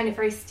 Mm-hmm. I find it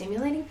very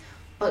stimulating.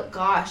 But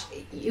gosh,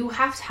 you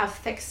have to have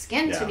thick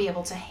skin to be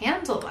able to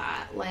handle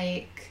that.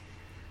 Like,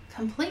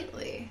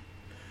 completely.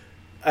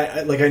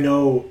 I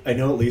know at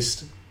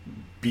least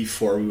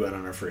before we went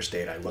on our first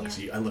date, I looked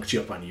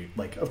you up on you.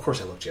 Like, of course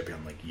I looked you up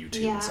on like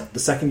YouTube and stuff. The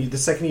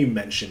second you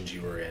mentioned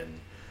you were in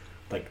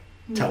like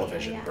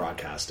television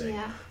broadcasting,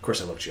 of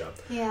course I looked you up.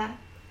 Yeah.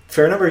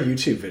 Fair number of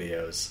YouTube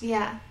videos.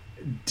 Yeah.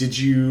 Did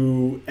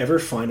you ever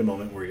find a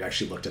moment where you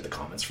actually looked at the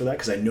comments for that?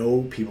 Because I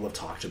know people have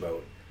talked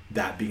about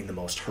that being the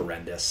most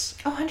horrendous.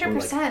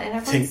 100%. And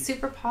everyone's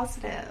super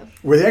positive.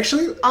 Were they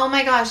actually? Oh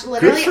my gosh.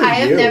 Literally, I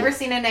have never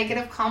seen a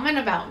negative comment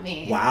about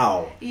me.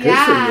 Wow. Good for you.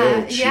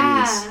 Jeez.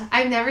 Yeah.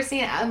 I've never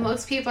seen it.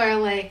 Most people are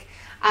like,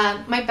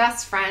 my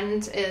best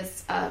friend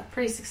is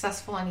pretty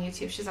successful on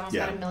YouTube. She's almost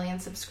got 1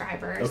 million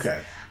subscribers.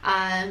 Okay.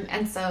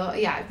 And so,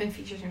 I've been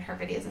featured in her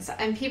videos and stuff.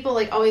 And people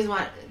like always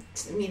want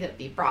me to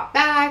be brought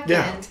back.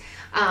 Yeah.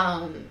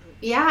 And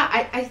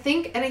I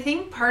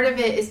think part of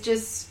it is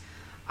just,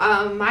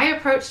 my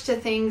approach to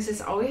things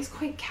is always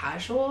quite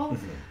casual.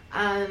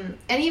 Mm-hmm.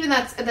 And even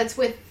that's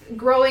with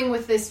growing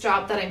with this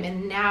job that I'm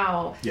in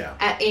now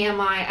at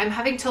AMI, I'm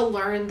having to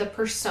learn the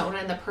persona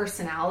and the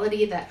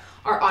personality that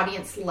our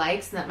audience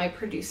likes and that my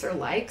producer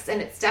likes.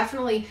 And it's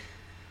definitely,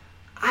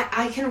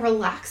 I can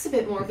relax a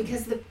bit more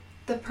because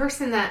the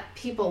person that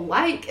people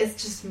like is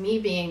just me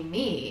being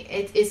me.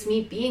 It's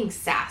me being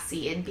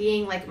sassy and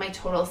being like my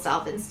total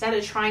self instead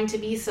of trying to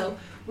be so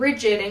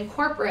rigid and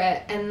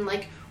corporate and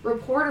like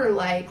reporter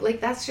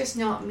like that's just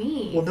not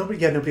me. Well,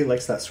 nobody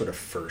likes that sort of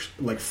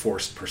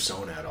forced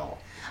persona at all.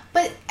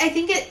 But I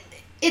think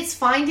it's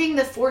finding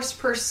the forced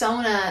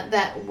persona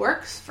that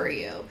works for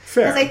you.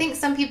 Fair. Because I think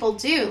some people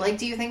do. Like,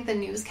 do you think the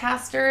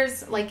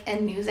newscasters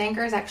and news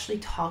anchors actually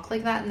talk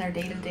like that in their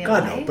day-to-day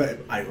life? God, no.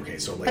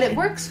 But it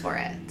works for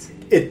it.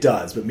 It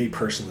does, but me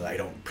personally, I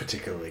don't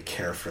particularly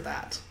care for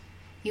that.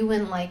 You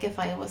wouldn't like if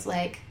I was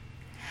like,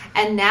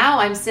 and now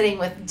I'm sitting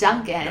with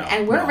Duncan,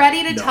 and we're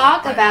ready to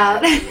talk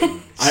about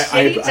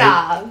shitty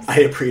jobs. I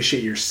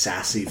appreciate your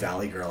sassy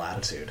Valley Girl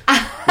attitude.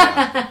 But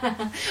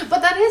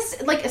that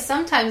is, like,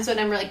 sometimes when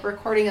I'm, like,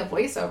 recording a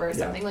voiceover or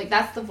something, like,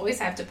 that's the voice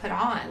I have to put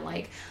on.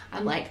 Like,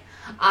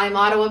 I'm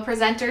Ottawa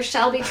presenter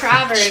Shelby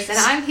Travers, and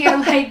I'm here,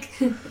 like...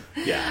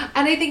 Yeah.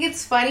 And I think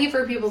it's funny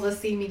for people to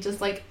see me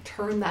just, like,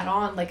 turn that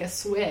on like a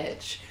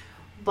switch.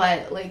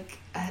 But, like,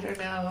 I don't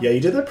know. Yeah,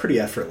 you did that pretty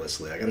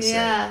effortlessly, I gotta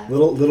say.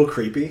 Little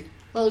creepy.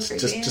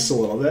 Just a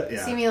little bit,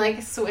 yeah. See me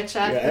like switch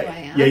up who I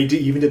am. Yeah, you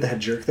even did the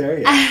head jerk there.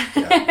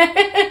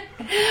 Yeah.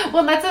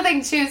 Well, that's the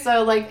thing too.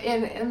 So like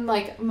in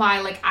like my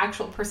like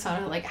actual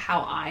persona, like how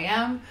I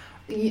am,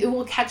 you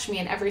will catch me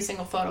in every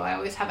single photo. I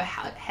always have a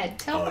head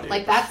tilt.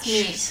 Like that's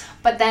me.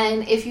 But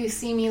then if you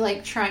see me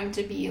like trying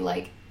to be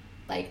like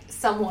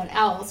someone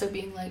else or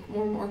being like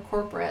more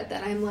corporate,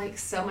 then I'm like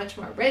so much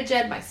more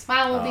rigid. My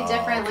smile will be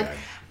different. Okay. Like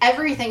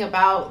everything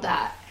about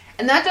that.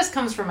 And that just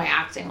comes from my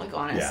acting, like,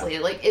 honestly. Yeah.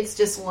 Like, it's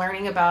just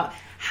learning about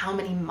how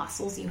many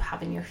muscles you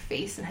have in your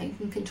face and how you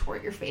can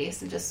contort your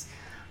face and just,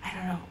 I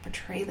don't know,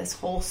 portray this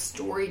whole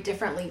story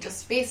differently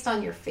just based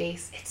on your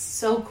face. It's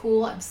so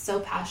cool. I'm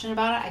so passionate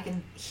about it. I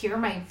can hear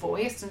my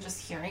voice and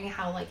just hearing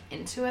how, like,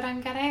 into it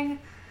I'm getting.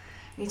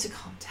 I need to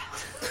calm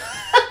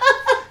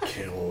down.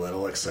 Getting a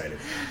little excited.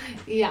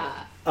 Yeah.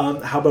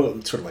 How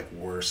about sort of like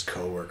worst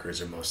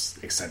coworkers or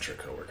most eccentric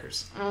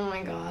coworkers? Oh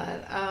my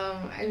god.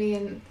 I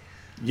mean,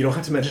 you don't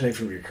have to mention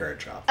anything from your current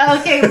job.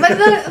 Okay, but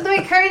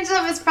my current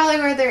job is probably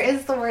where there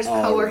is the worst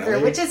coworker,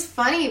 really? which is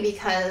funny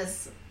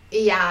because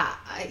he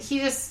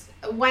just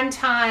one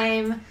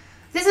time.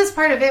 This is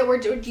part of it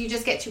where you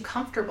just get too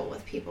comfortable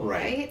with people,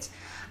 right?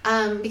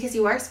 Because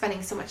you are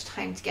spending so much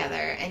time together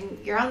and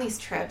you're on these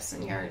trips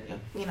and you're,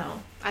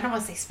 I don't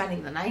want to say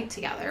spending the night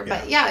together,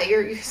 but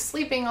you're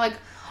sleeping like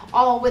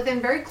all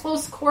within very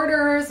close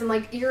quarters and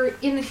like you're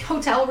in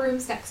hotel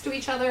rooms next to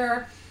each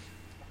other.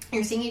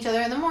 You're seeing each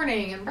other in the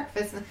morning and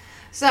breakfast.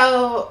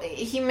 So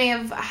he may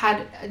have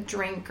had a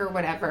drink or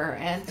whatever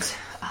and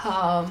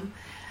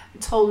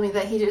told me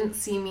that he didn't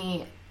see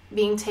me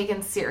being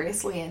taken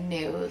seriously in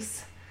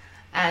news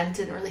and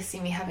didn't really see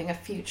me having a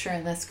future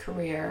in this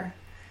career.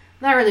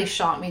 That really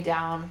shot me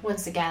down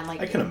once again.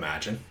 Like, I can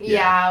imagine.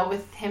 Yeah,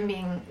 with him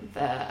being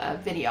the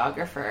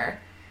videographer,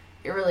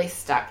 it really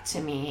stuck to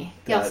me.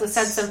 He also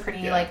said some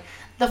pretty,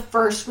 the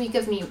first week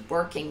of me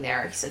working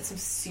there, he said some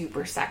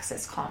super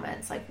sexist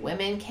comments. Like,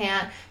 women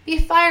can't be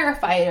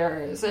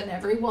firefighters, and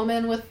every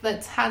woman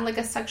that's had, like,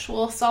 a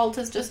sexual assault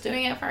is just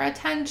doing it for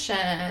attention,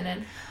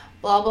 and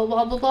blah, blah,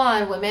 blah, blah, blah.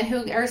 And women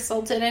who are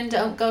assaulted and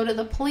don't go to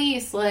the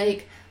police,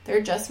 like, they're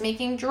just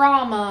making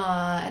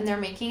drama and they're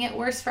making it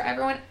worse for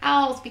everyone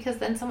else because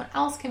then someone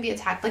else can be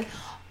attacked. Like,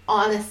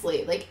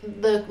 honestly, like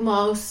the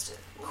most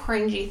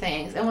cringy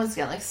things. And once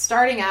again, like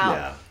starting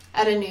out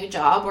at a new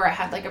job where I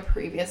had like a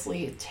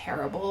previously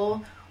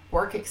terrible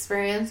work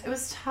experience, it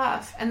was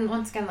tough. And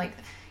once again, like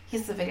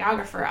he's the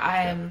videographer,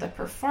 I am the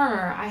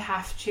performer. I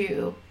have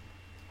to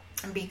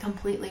be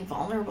completely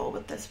vulnerable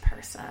with this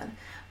person.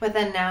 But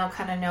then now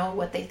kind of know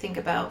what they think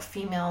about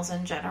females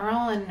in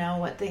general and know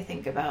what they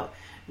think about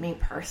me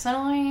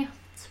personally.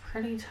 It's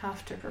pretty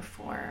tough to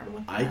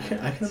perform. I can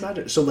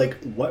imagine. So,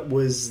 like, what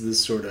was the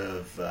sort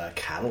of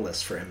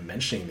catalyst for him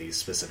mentioning these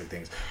specific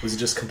things? Was it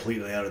just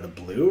completely out of the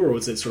blue, or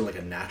was it sort of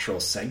like a natural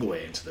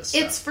segue into this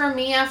stuff? It's for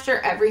me after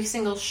every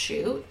single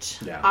shoot.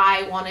 Yeah.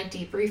 I want to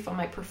debrief on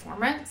my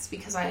performance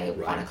because I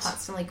want to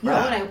constantly grow,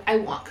 and I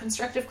want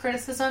constructive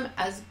criticism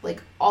as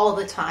like all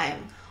the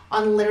time.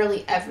 On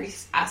literally every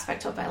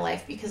aspect of my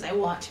life because I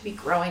want to be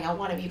growing. I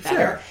want to be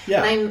better.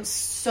 And I'm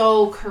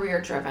so career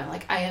driven.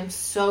 Like, I am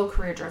so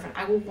career driven.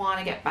 I will want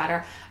to get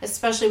better,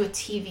 especially with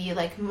TV.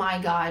 Like, my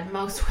God,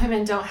 most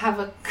women don't have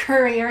a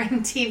career in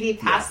TV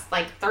past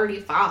like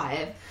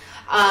 35. So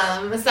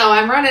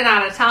I'm running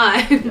out of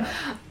time.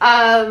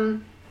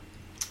 And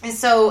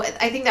so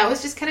I think that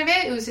was just kind of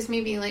it. It was just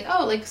me being like,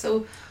 oh, like,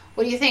 so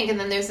what do you think? And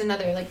then there's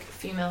another like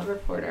female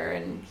reporter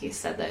and he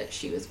said that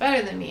she was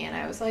better than me and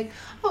I was like,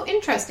 oh,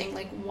 interesting,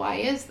 like why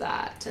is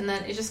that? And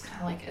then it just kind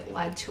of like it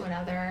led to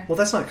another. Well,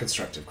 that's not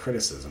constructive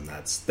criticism.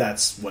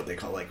 That's what they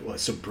call like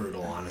so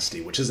brutal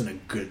honesty, which isn't a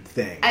good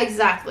thing.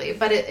 Exactly,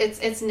 but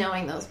it's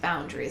knowing those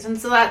boundaries,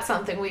 and so that's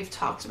something we've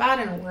talked about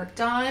and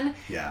worked on.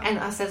 Yeah. And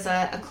us as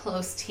a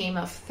close team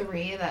of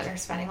 3 that are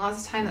spending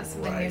lots of time, that's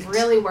something we've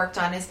really worked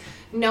on is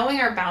knowing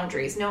our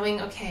boundaries,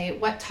 knowing okay,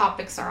 what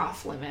topics are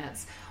off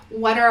limits.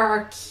 What are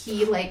our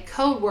key, like,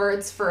 code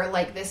words for,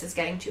 like, this is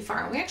getting too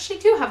far? And we actually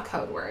do have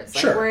code words.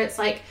 Like, where it's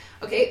like,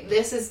 okay,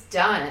 this is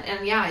done.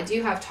 And, yeah, I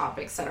do have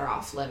topics that are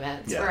off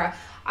limits. Where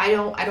I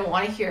don't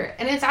want to hear it.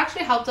 And it's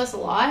actually helped us a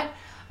lot.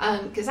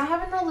 Because that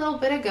happened a little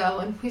bit ago.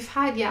 And we've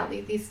had,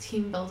 these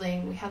team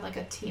building. We had, like,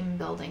 a team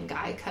building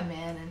guy come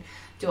in and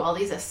do all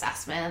these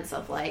assessments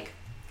of, like,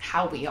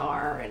 how we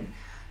are. And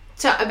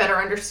to better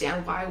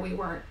understand why we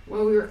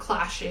were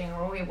clashing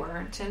or we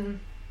weren't. And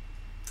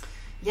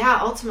yeah,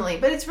 ultimately.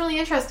 But it's really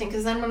interesting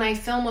because then when I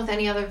film with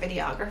any other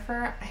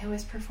videographer, I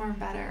always perform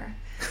better.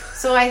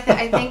 So I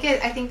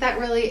think that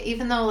really,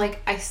 even though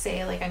like I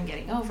say like I'm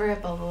getting over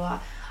it, blah blah blah,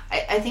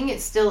 I think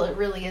it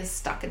really is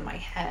stuck in my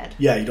head.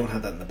 Yeah, you don't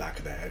have that in the back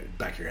of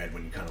your head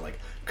when you kind of like,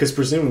 because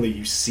presumably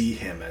you see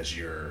him as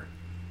you're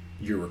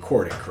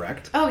recording,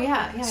 correct? Oh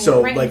yeah.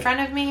 So right like, in front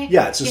of me.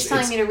 Yeah, it's just he's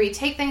telling me to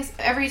retake things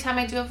every time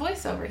I do a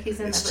voiceover. He's in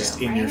the room. It's just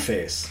in your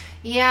face.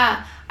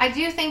 Yeah, I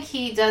do think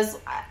he does.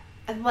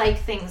 I like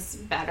things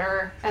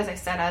better, as I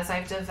said, as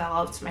I've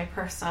developed my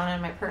persona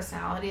and my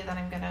personality that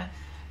I'm going to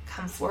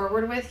come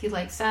forward with. He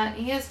likes that.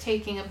 He is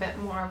taking a bit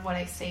more of what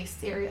I say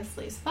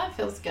seriously, so that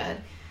feels good.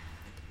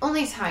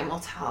 Only time will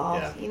tell.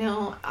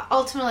 Yeah.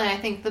 Ultimately, I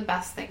think the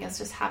best thing is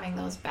just having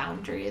those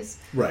boundaries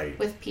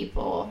with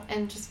people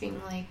and just being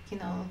like,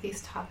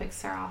 these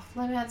topics are off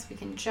limits. We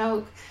can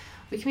joke.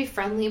 We can be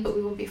friendly, but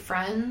we won't be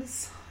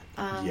friends.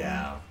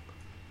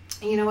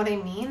 You know what I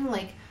mean?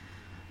 Like,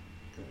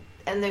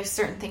 and there's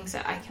certain things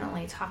that I can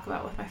only talk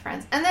about with my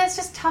friends. And that's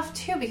just tough,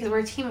 too, because we're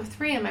a team of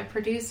 3, and my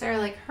producer,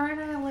 like, her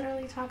and I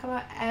literally talk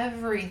about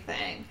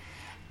everything.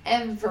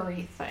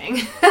 Everything.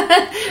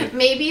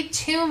 Maybe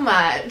too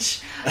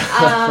much.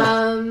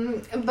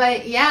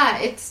 But, yeah,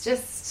 it's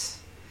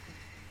just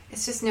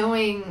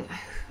knowing...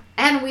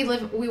 And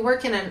we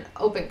work in an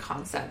open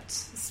concept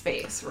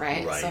space,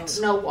 right?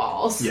 So no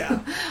walls.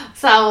 Yeah.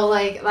 So,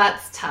 like,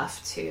 that's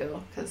tough,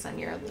 too, because then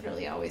you're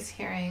literally always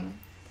hearing...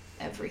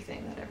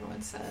 everything that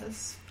everyone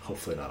says.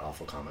 Hopefully not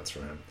awful comments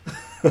from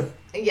him.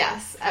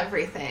 Yes,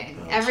 everything.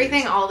 Oh,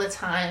 everything geez. all the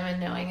time, and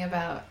knowing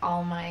about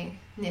all my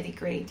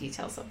nitty-gritty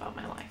details about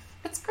my life.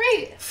 It's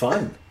great.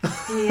 Fun.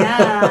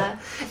 Yeah.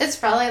 It's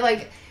probably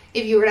like,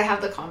 if you were to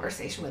have the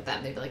conversation with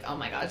them, they'd be like, oh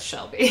my God,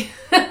 Shelby.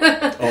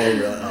 Oh,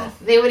 really? Oh.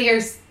 They would hear,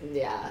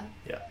 yeah.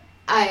 Yeah.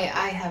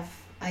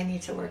 I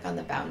need to work on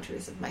the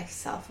boundaries of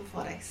myself, of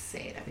what I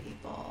say to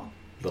people.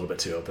 A little bit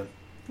too open?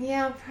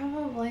 Yeah,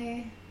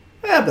 probably.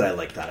 Yeah, but I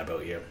like that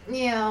about you.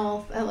 Yeah,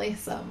 well, at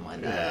least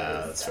someone does.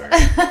 Yeah, that's fair.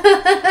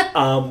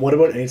 What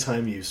about any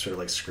time you sort of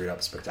like screwed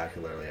up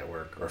spectacularly at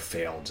work or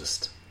failed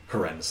just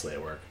horrendously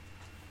at work?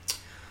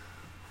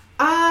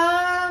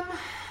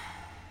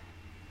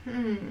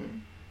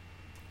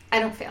 I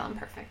don't fail. I'm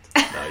perfect.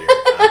 No, you're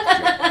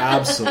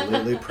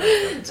absolutely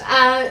perfect.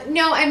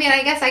 No, I mean,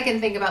 I guess I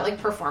can think about like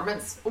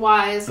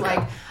performance-wise. Okay.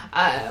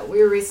 Like,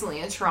 we were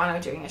recently in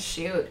Toronto doing a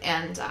shoot,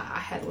 and I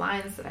had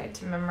lines that I had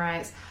to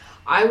memorize.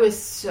 I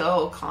was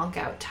so conk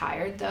out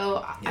tired,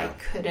 though. Yeah. I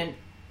couldn't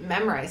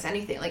memorize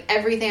anything. Like,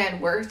 everything I'd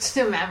worked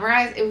to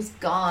memorize, it was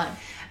gone.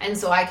 And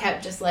so I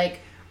kept just like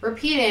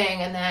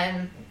repeating and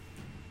then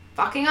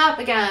fucking up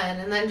again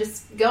and then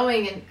just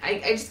going, and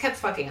I just kept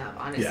fucking up,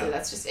 honestly. Yeah.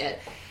 That's just it.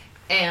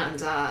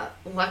 And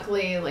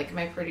luckily, like,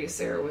 my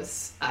producer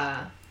was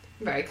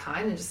very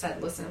kind and just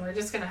said, listen, we're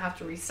just going to have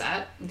to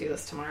reset and do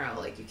this tomorrow.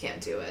 Like, you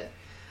can't do it.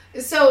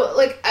 So,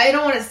 like, I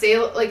don't want to say,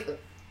 like,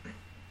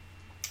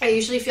 I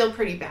usually feel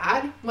pretty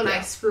bad when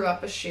I screw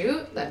up a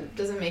shoot. That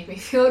doesn't make me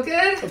feel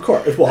good. Of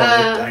course.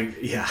 Well,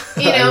 yeah.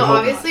 You know,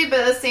 obviously, but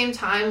at the same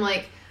time,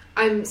 like,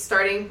 I'm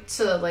starting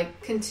to,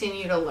 like,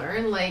 continue to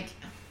learn, like,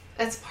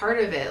 that's part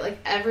of it. Like,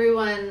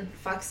 everyone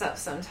fucks up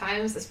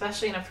sometimes,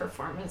 especially in a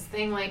performance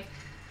thing. Like,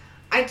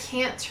 I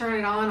can't turn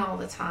it on all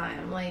the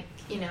time. Like,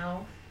 you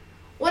know,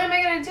 what am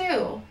I going to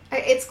do?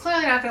 It's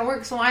clearly not going to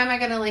work, so why am I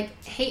going to,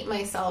 like, hate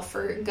myself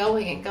for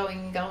going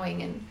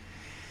and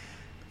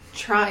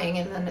trying,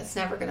 and then it's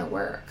never going to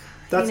work?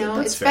 That's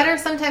it's fair. Better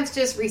sometimes to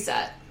just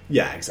reset.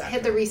 Yeah, exactly.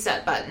 Hit the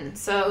reset button.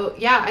 So,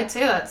 yeah, I'd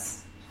say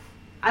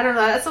I don't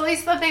know, that's at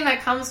least the thing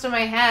that comes to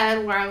my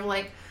head where I'm,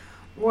 like,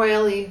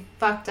 royally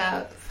fucked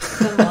up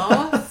the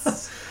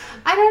most.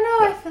 I don't know.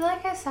 I feel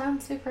like I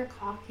sound super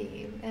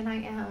cocky, and I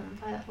am,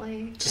 but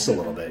like just a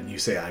little bit. And you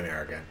say I'm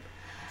arrogant.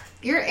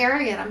 You're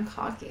arrogant. I'm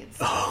cocky.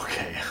 Oh,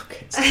 okay.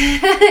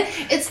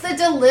 It's the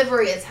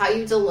delivery. It's how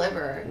you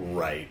deliver.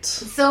 Right.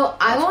 So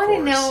I want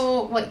to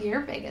know what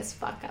your biggest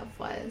fuck up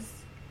was.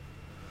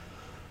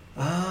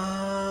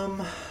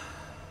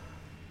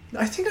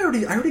 I think I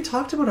already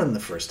talked about it in the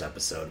first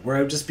episode, where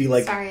I would just be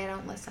like... Sorry, I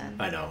don't listen.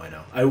 I know.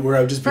 Where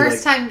I would just be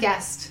First time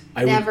guest,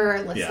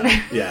 never listener.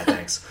 Yeah,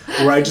 thanks.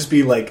 Where I'd just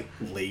be like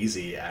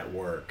lazy at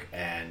work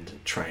and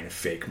trying to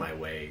fake my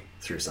way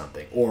through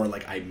something. Or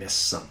like I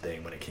missed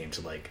something when it came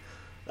to like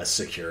a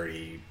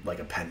security, like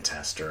a pen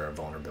test or a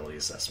vulnerability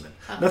assessment.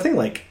 Oh. Nothing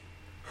like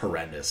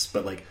horrendous,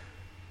 but like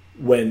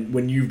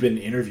when you've been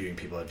interviewing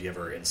people, have you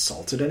ever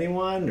insulted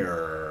anyone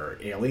or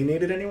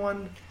alienated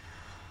anyone?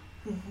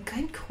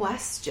 Good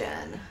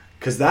question.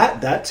 Because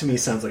that to me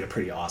sounds like a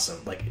pretty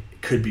awesome, like,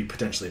 could be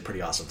potentially a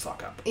pretty awesome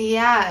fuck up.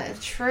 Yeah,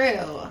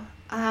 true.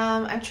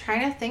 I'm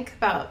trying to think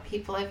about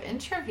people I've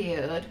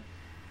interviewed.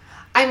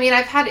 I mean,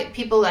 I've had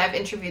people that I've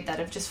interviewed that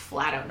have just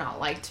flat out not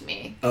liked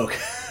me. Okay.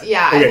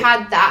 Yeah, okay. I've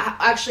had that.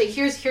 Actually,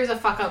 here's a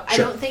fuck up.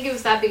 Sure. I don't think it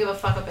was that big of a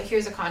fuck up, but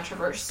here's a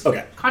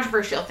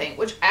controversial thing,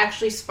 which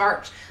actually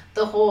sparked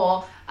the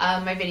whole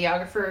my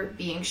videographer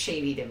being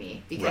shady to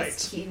me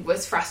because he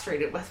was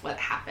frustrated with what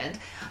happened.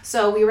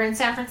 So we were in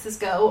San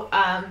Francisco,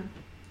 and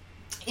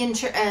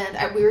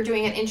we were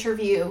doing an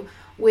interview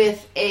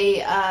with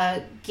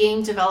a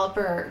game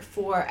developer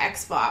for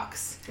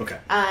Xbox. Okay.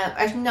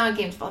 Actually, not a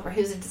game developer.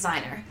 He was a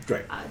designer.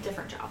 Great.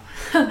 Different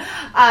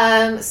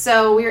job.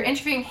 So we were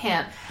interviewing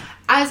him.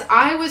 As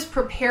I was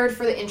prepared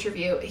for the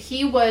interview,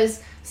 he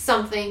was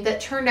something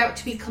that turned out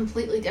to be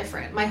completely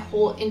different. My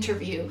whole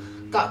interview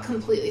got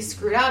completely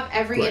screwed up.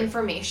 Every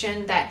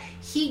information that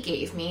he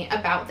gave me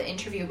about the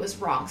interview was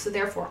wrong. So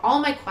therefore, all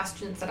my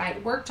questions that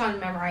I'd worked on,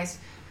 memorized,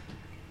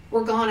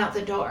 were gone out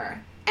the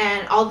door.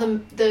 And all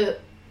the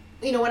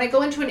you know, when I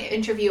go into an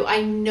interview,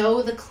 I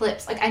know the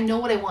clips. Like, I know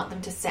what I want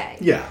them to say.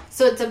 Yeah.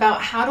 So it's about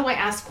how do I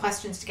ask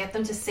questions to get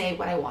them to say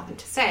what I want them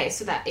to say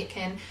so that it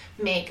can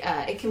make,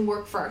 it can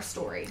work for our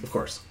story. Of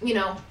course. You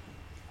know?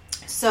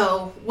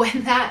 So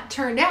when that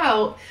turned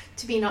out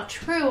to be not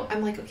true,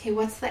 I'm like, okay,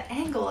 what's the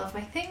angle of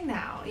my thing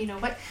now? You know,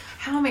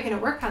 how am I going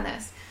to work on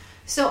this?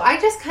 So I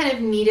just kind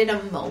of needed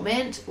a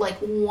moment, like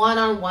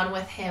one-on-one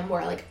with him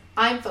where like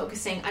I'm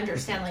focusing,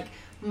 understand like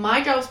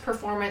my job's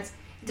performance.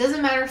 It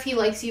doesn't matter if he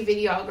likes you,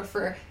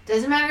 videographer.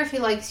 Doesn't matter if he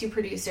likes you,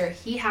 producer.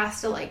 He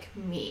has to like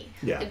me.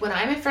 Yeah. Like when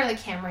I'm in front of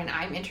the camera and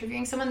I'm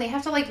interviewing someone, they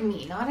have to like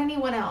me, not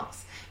anyone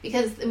else.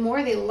 Because the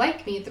more they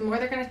like me, the more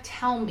they're going to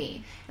tell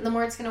me. And the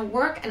more it's going to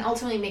work and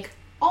ultimately make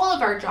all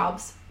of our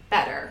jobs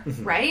better,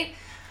 right?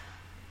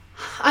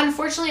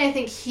 Unfortunately, I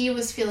think he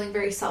was feeling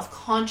very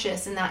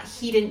self-conscious in that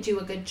he didn't do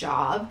a good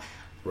job.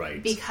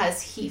 Right.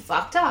 Because he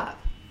fucked up.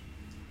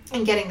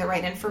 and getting the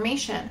right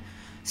information.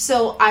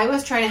 So I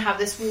was trying to have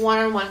this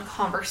one-on-one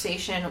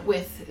conversation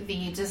with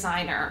the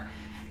designer,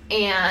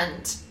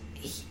 and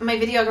my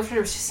videographer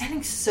was just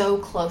standing so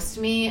close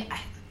to me,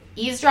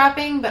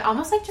 eavesdropping, but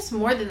almost like just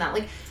more than that,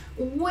 like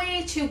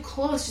way too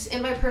close, just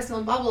in my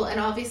personal bubble. And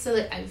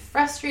obviously, like, I'm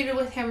frustrated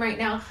with him right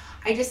now.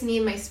 I just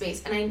need my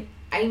space, and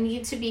I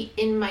need to be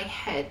in my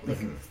head, like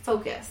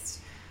focused,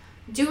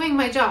 doing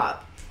my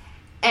job.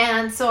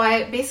 And so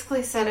I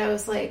basically said, I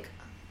was like,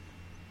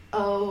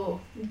 oh,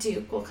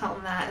 Duke, we'll call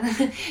him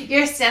that.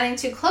 You're standing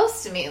too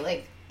close to me.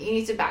 Like, you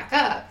need to back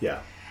up. Yeah.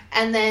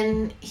 And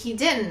then he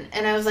didn't.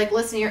 And I was like,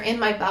 listen, you're in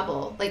my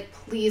bubble. Like,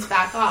 please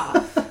back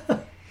off.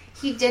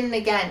 He didn't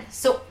again.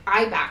 So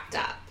I backed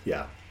up.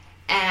 Yeah.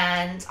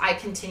 And I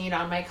continued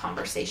on my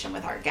conversation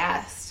with our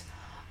guest.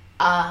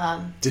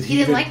 He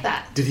didn't like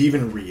that. Did he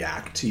even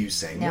react to you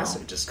saying No. this?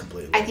 Or just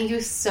completely? I think he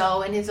was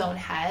so in his own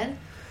head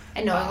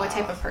and knowing what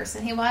type of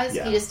person he was.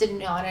 Yeah. He just did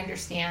not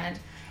understand.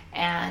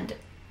 And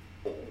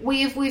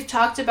we've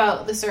talked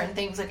about the certain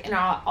things, like in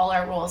all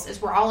our roles,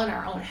 is we're all in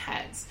our own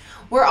heads.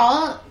 We're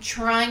all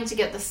trying to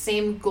get the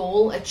same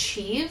goal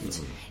achieved,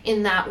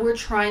 in that we're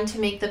trying to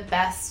make the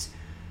best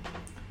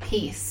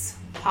piece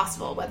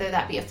possible, whether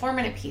that be a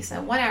 4-minute piece, a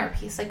 1-hour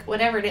piece, like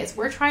whatever it is.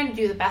 We're trying to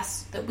do the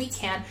best that we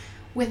can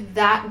with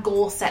that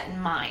goal set in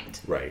mind.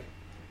 Right.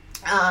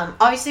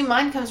 Obviously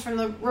mine comes from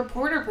the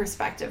reporter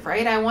perspective,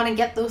 right? I want to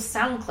get those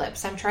sound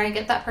clips. I'm trying to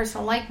get that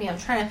person to like me. I'm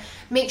trying to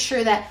make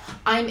sure that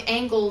I'm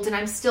angled and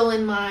I'm still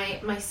in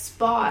my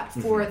spot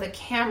for the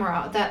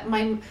camera, that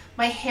my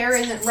hair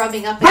isn't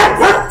rubbing up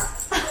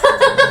against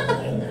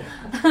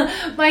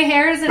my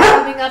hair isn't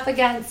rubbing up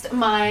against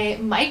my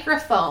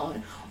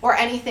microphone or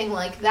anything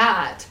like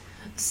that.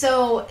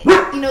 So,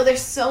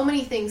 there's so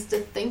many things to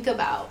think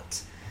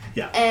about.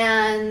 Yeah.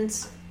 And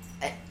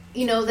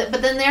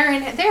but then they're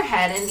in their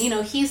head,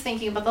 and he's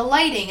thinking about the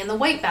lighting and the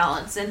white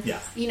balance, and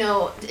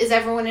is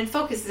everyone in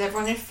focus? Is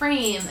everyone in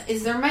frame?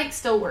 Is their mic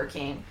still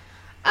working?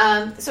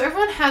 So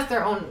everyone has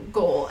their own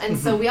goal, and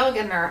so we all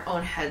get in our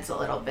own heads a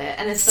little bit.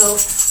 And so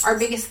our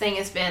biggest thing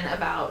has been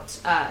about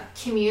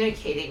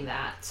communicating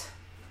that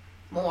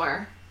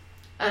more.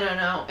 I don't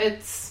know.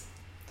 It's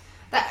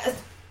that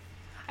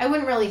I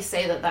wouldn't really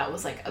say that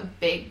was like a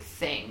big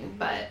thing,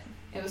 but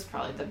it was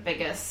probably the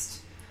biggest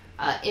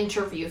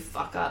interview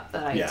fuck up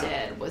that I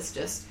did. Was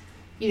just,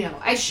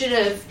 I should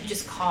have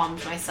just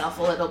calmed myself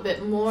a little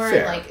bit more.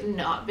 Fair. And like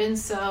not been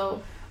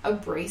so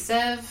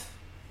abrasive,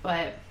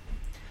 but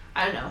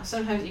I don't know.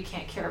 Sometimes you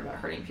can't care about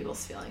hurting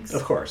people's feelings.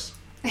 Of course.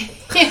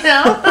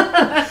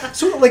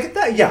 So like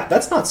that,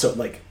 that's not so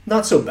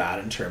bad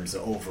in terms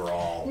of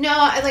overall. No,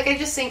 I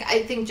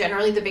think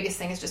generally the biggest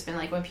thing has just been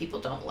like when people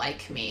don't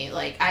like me.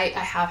 Like I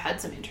have had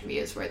some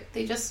interviews where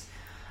they just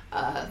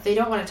they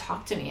don't want to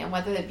talk to me, and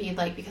whether it be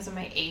like because of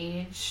my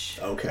age.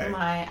 Okay.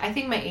 I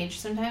think my age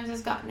sometimes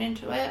has gotten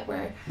into it,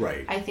 where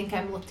right. I think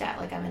I'm looked at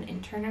like I'm an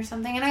intern or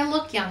something, and I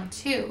look young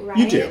too, right?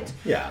 You do,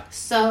 yeah.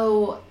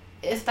 So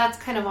if that's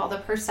kind of all the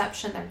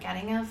perception they're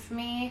getting of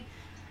me,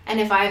 and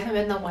if I haven't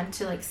been the one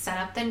to like set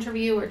up the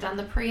interview or done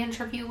the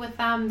pre-interview with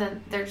them,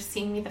 then they're just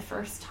seeing me the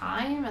first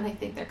time, and I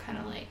think they're kind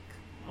of like,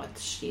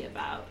 "What's she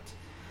about?"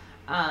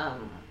 I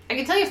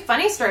can tell you a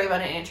funny story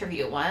about an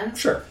interview once.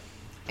 Sure.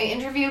 I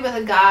interviewed with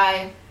a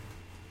guy,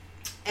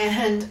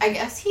 and I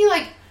guess he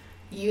like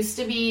used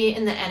to be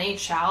in the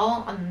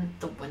NHL on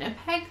the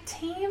Winnipeg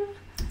team.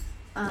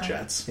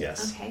 Jets,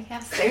 yes. Okay,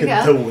 yes, there you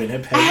go. The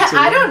Winnipeg team?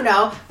 I don't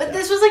know, but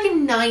this was like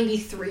in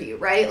 93,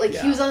 right? Like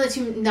he was on the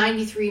team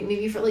 93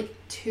 maybe for like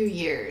 2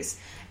 years.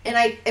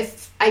 And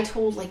if I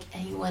told like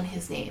anyone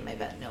his name, I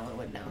bet no one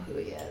would know who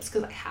he is,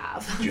 because I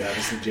have. Do you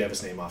have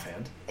his name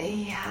offhand?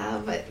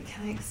 Yeah, but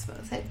can I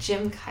expose it?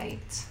 Jim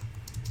Kite.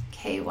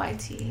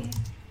 K-Y-T.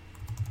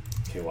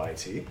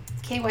 K-Y-T?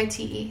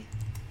 K-Y-T-E.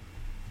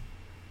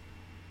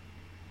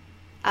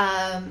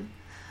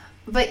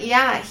 But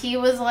yeah, he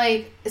was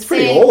like... It's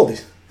pretty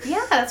old.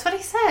 Yeah, that's what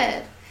he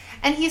said.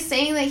 And he's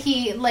saying that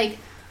he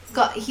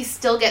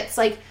still gets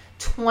like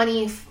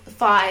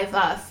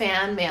 25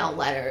 fan mail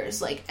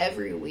letters like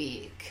every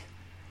week.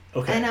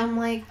 Okay. And I'm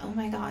like, oh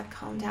my God,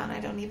 calm down. I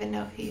don't even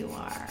know who you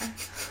are.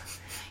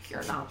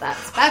 You're not that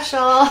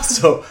special.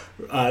 So,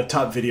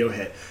 top video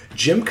hit.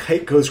 Jim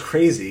Kite goes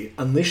crazy,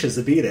 unleashes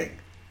a beating.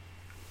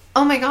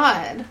 Oh my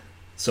God.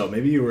 So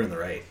maybe you were in the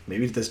right.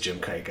 Maybe this Jim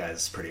Kite guy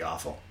is pretty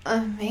awful.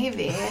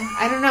 Maybe.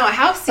 I don't know.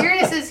 How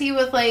serious is he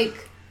with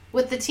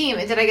the team?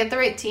 Did I get the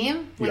right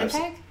team?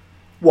 Winnipeg?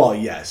 Well,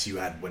 yes. You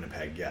had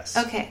Winnipeg, yes.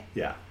 Okay.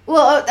 Yeah.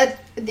 Well,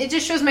 it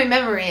just shows my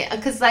memory.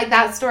 Because like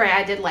that story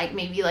I did like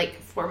maybe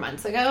like 4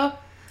 months ago.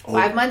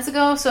 5 months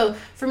ago. So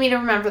for me to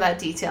remember that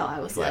detail, I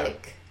was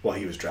like... Well,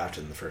 he was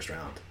drafted in the first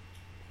round.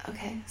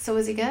 Okay. So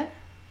was he good?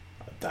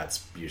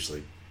 That's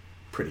usually a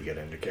pretty good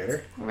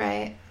indicator.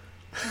 Right.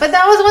 But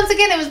that was, once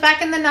again, it was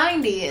back in the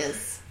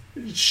 90s.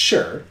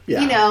 Sure,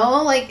 yeah.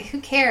 Like, who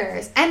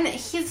cares? And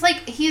he's like,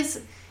 he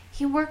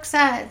works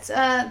at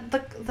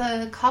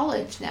the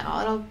college now,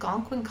 at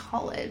Algonquin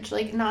College.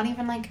 Like, not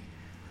even, like,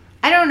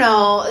 I don't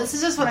know. This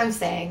is just what I'm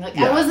saying. Like,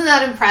 I wasn't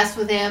that impressed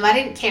with him. I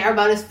didn't care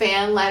about his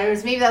fan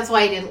letters. Maybe that's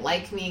why he didn't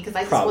like me, because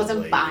I just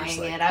wasn't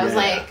buying it. I was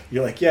like...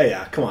 You're like,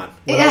 come on.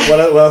 What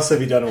else have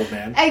you done, old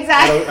man?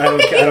 Exactly.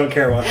 I don't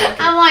care what.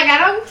 I'm like, I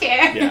don't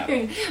care.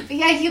 Yeah. But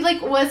yeah, he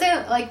like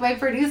wasn't, like, my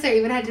producer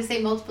even had to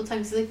say multiple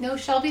times, he's like, no,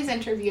 Shelby's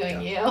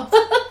interviewing you.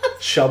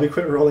 Shelby,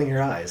 quit rolling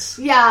your eyes.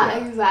 Yeah,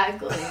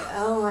 exactly.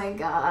 Oh my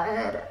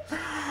God.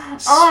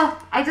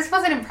 Oh, I just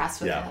wasn't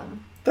impressed with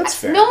him. That's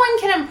fair. No one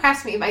can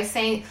impress me by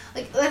saying,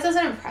 like, that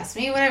doesn't impress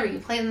me. Whatever, you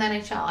played in the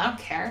NHL. I don't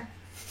care.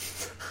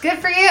 Good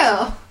for you.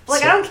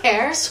 Like, I don't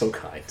care. So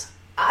kind.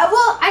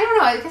 Well, I don't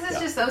know, because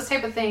it's just those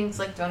type of things,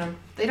 like,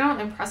 they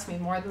don't impress me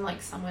more than,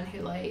 like, someone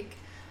who, like,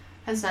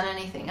 has done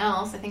anything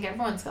else. I think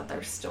everyone's got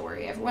their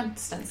story.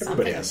 Everyone's done something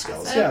Everybody has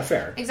impressive. skills. Yeah,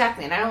 fair.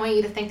 Exactly, and I don't want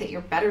you to think that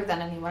you're better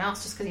than anyone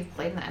else just because you've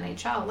played in the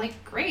NHL.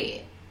 Like,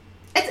 great.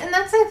 And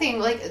that's the thing,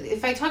 like,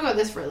 if I talk about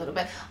this for a little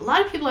bit, a lot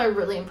of people are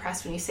really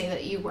impressed when you say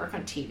that you work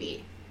on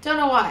TV. Don't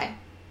know why.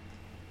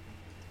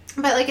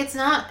 But, like, it's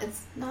not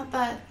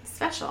that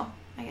special,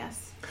 I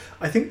guess.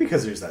 I think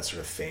because there's that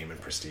sort of fame and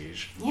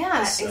prestige.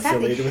 Yeah, exactly.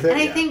 Affiliated with it. And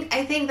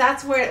I think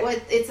that's where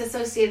it's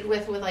associated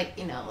with, like,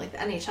 you know, like the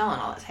NHL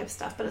and all that type of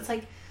stuff. But it's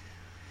like,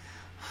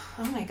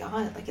 oh my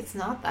God, like, it's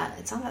not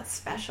that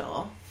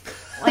special.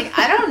 Like,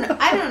 I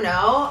don't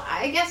know.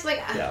 I guess,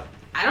 like,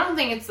 I don't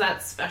think it's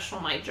that special,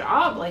 my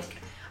job. Like,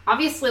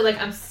 obviously, like,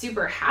 I'm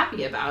super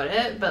happy about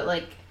it, but,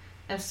 like,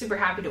 I'm super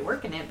happy to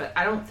work in it, but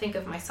I don't think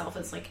of myself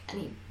as, like,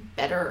 any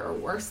better or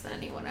worse than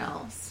anyone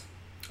else.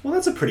 Well,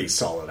 that's a pretty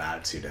solid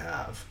attitude to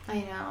have.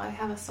 I know. I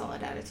have a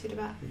solid attitude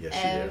about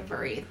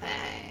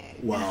everything.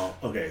 Well,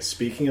 okay,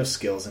 speaking of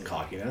skills and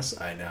cockiness,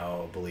 I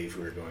now believe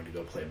we're going to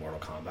go play Mortal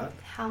Kombat.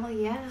 Hell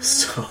yeah.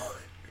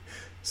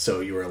 So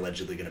you were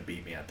allegedly going to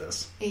beat me at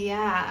this.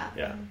 Yeah.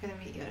 I'm going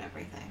to beat you at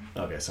everything.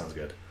 Okay, sounds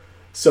good.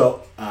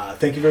 So,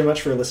 thank you very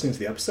much for listening to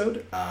the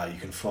episode. You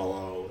can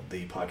follow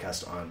the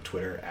podcast on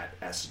Twitter at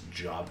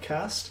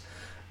sjobcast.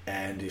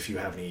 And if you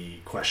have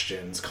any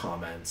questions,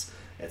 comments,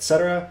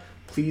 etc.,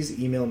 please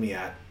email me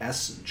at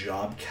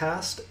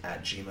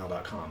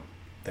sjobcast@gmail.com.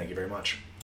 Thank you very much.